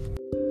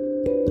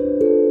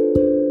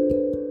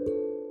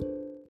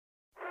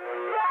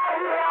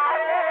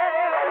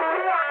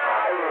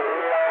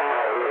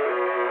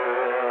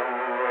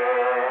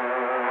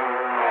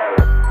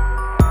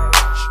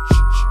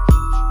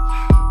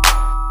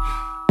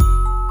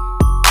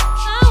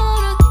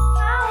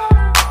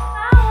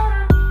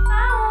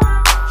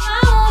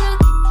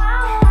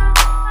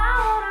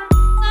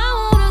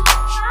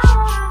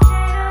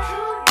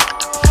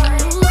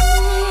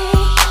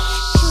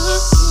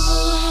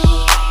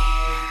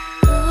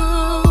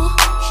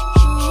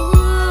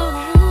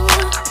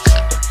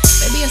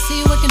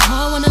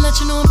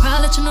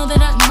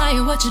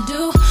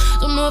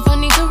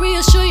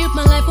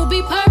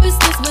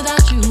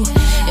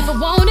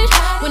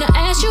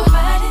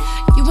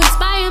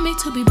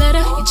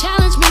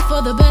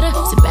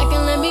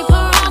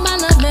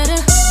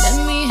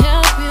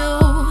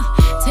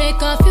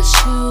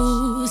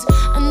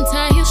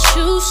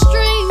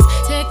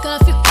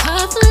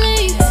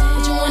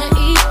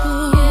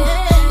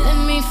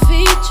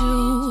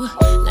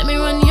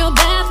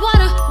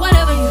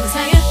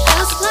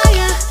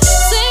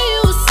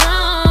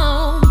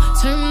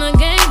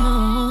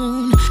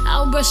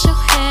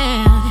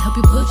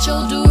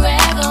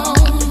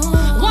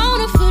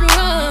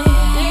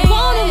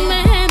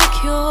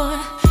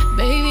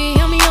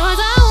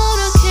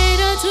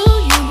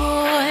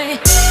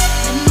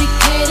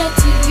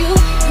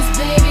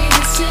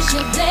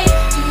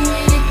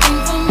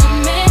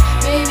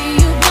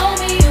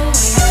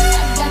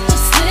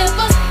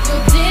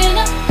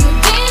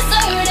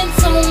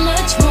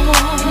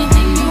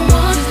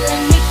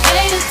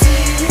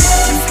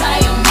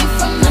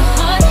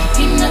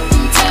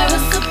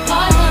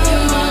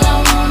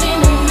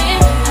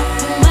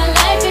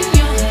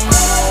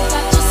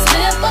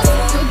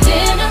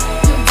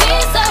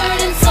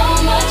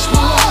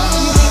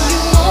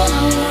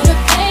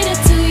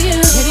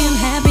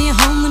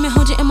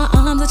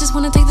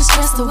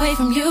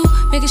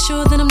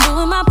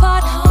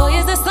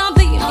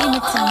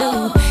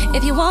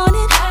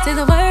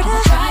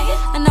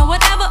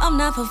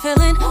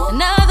 Fulfilling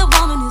another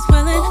woman is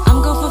willing.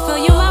 I'm gonna fulfill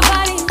you, my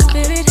body and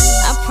spirit.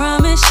 I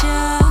promise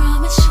ya.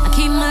 I keep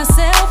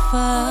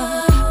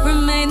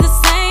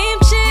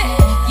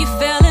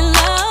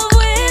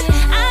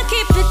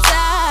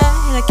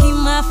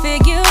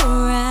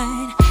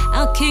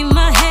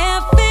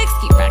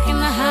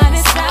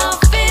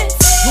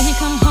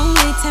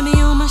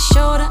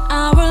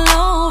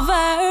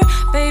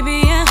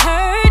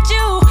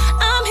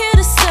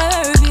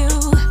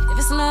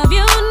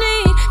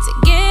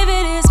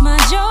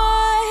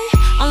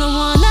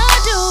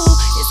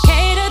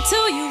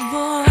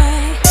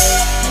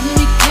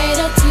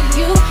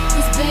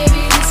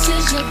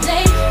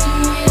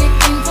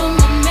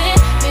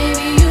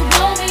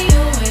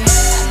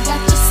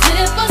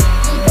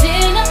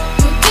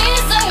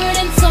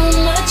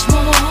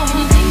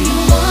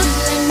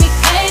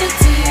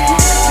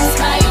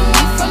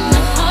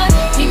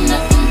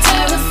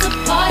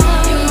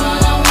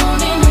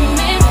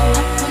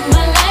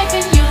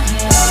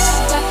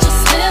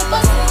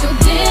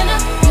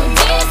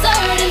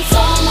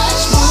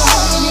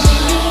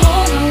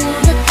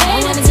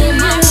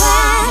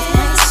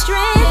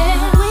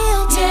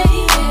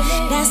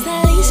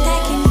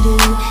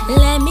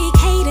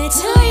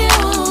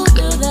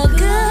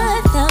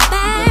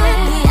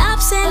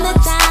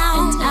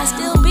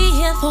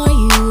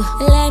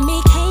Let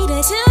me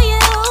cater to you,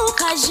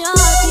 'cause you're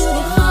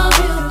beautiful.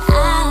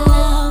 I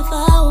love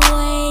the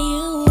way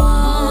you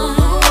are.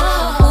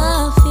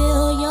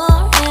 Fulfill your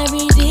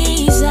every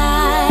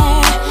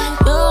desire.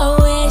 Your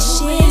wish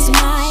is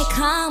my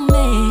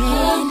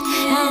command.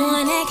 I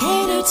wanna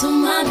cater to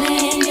my man.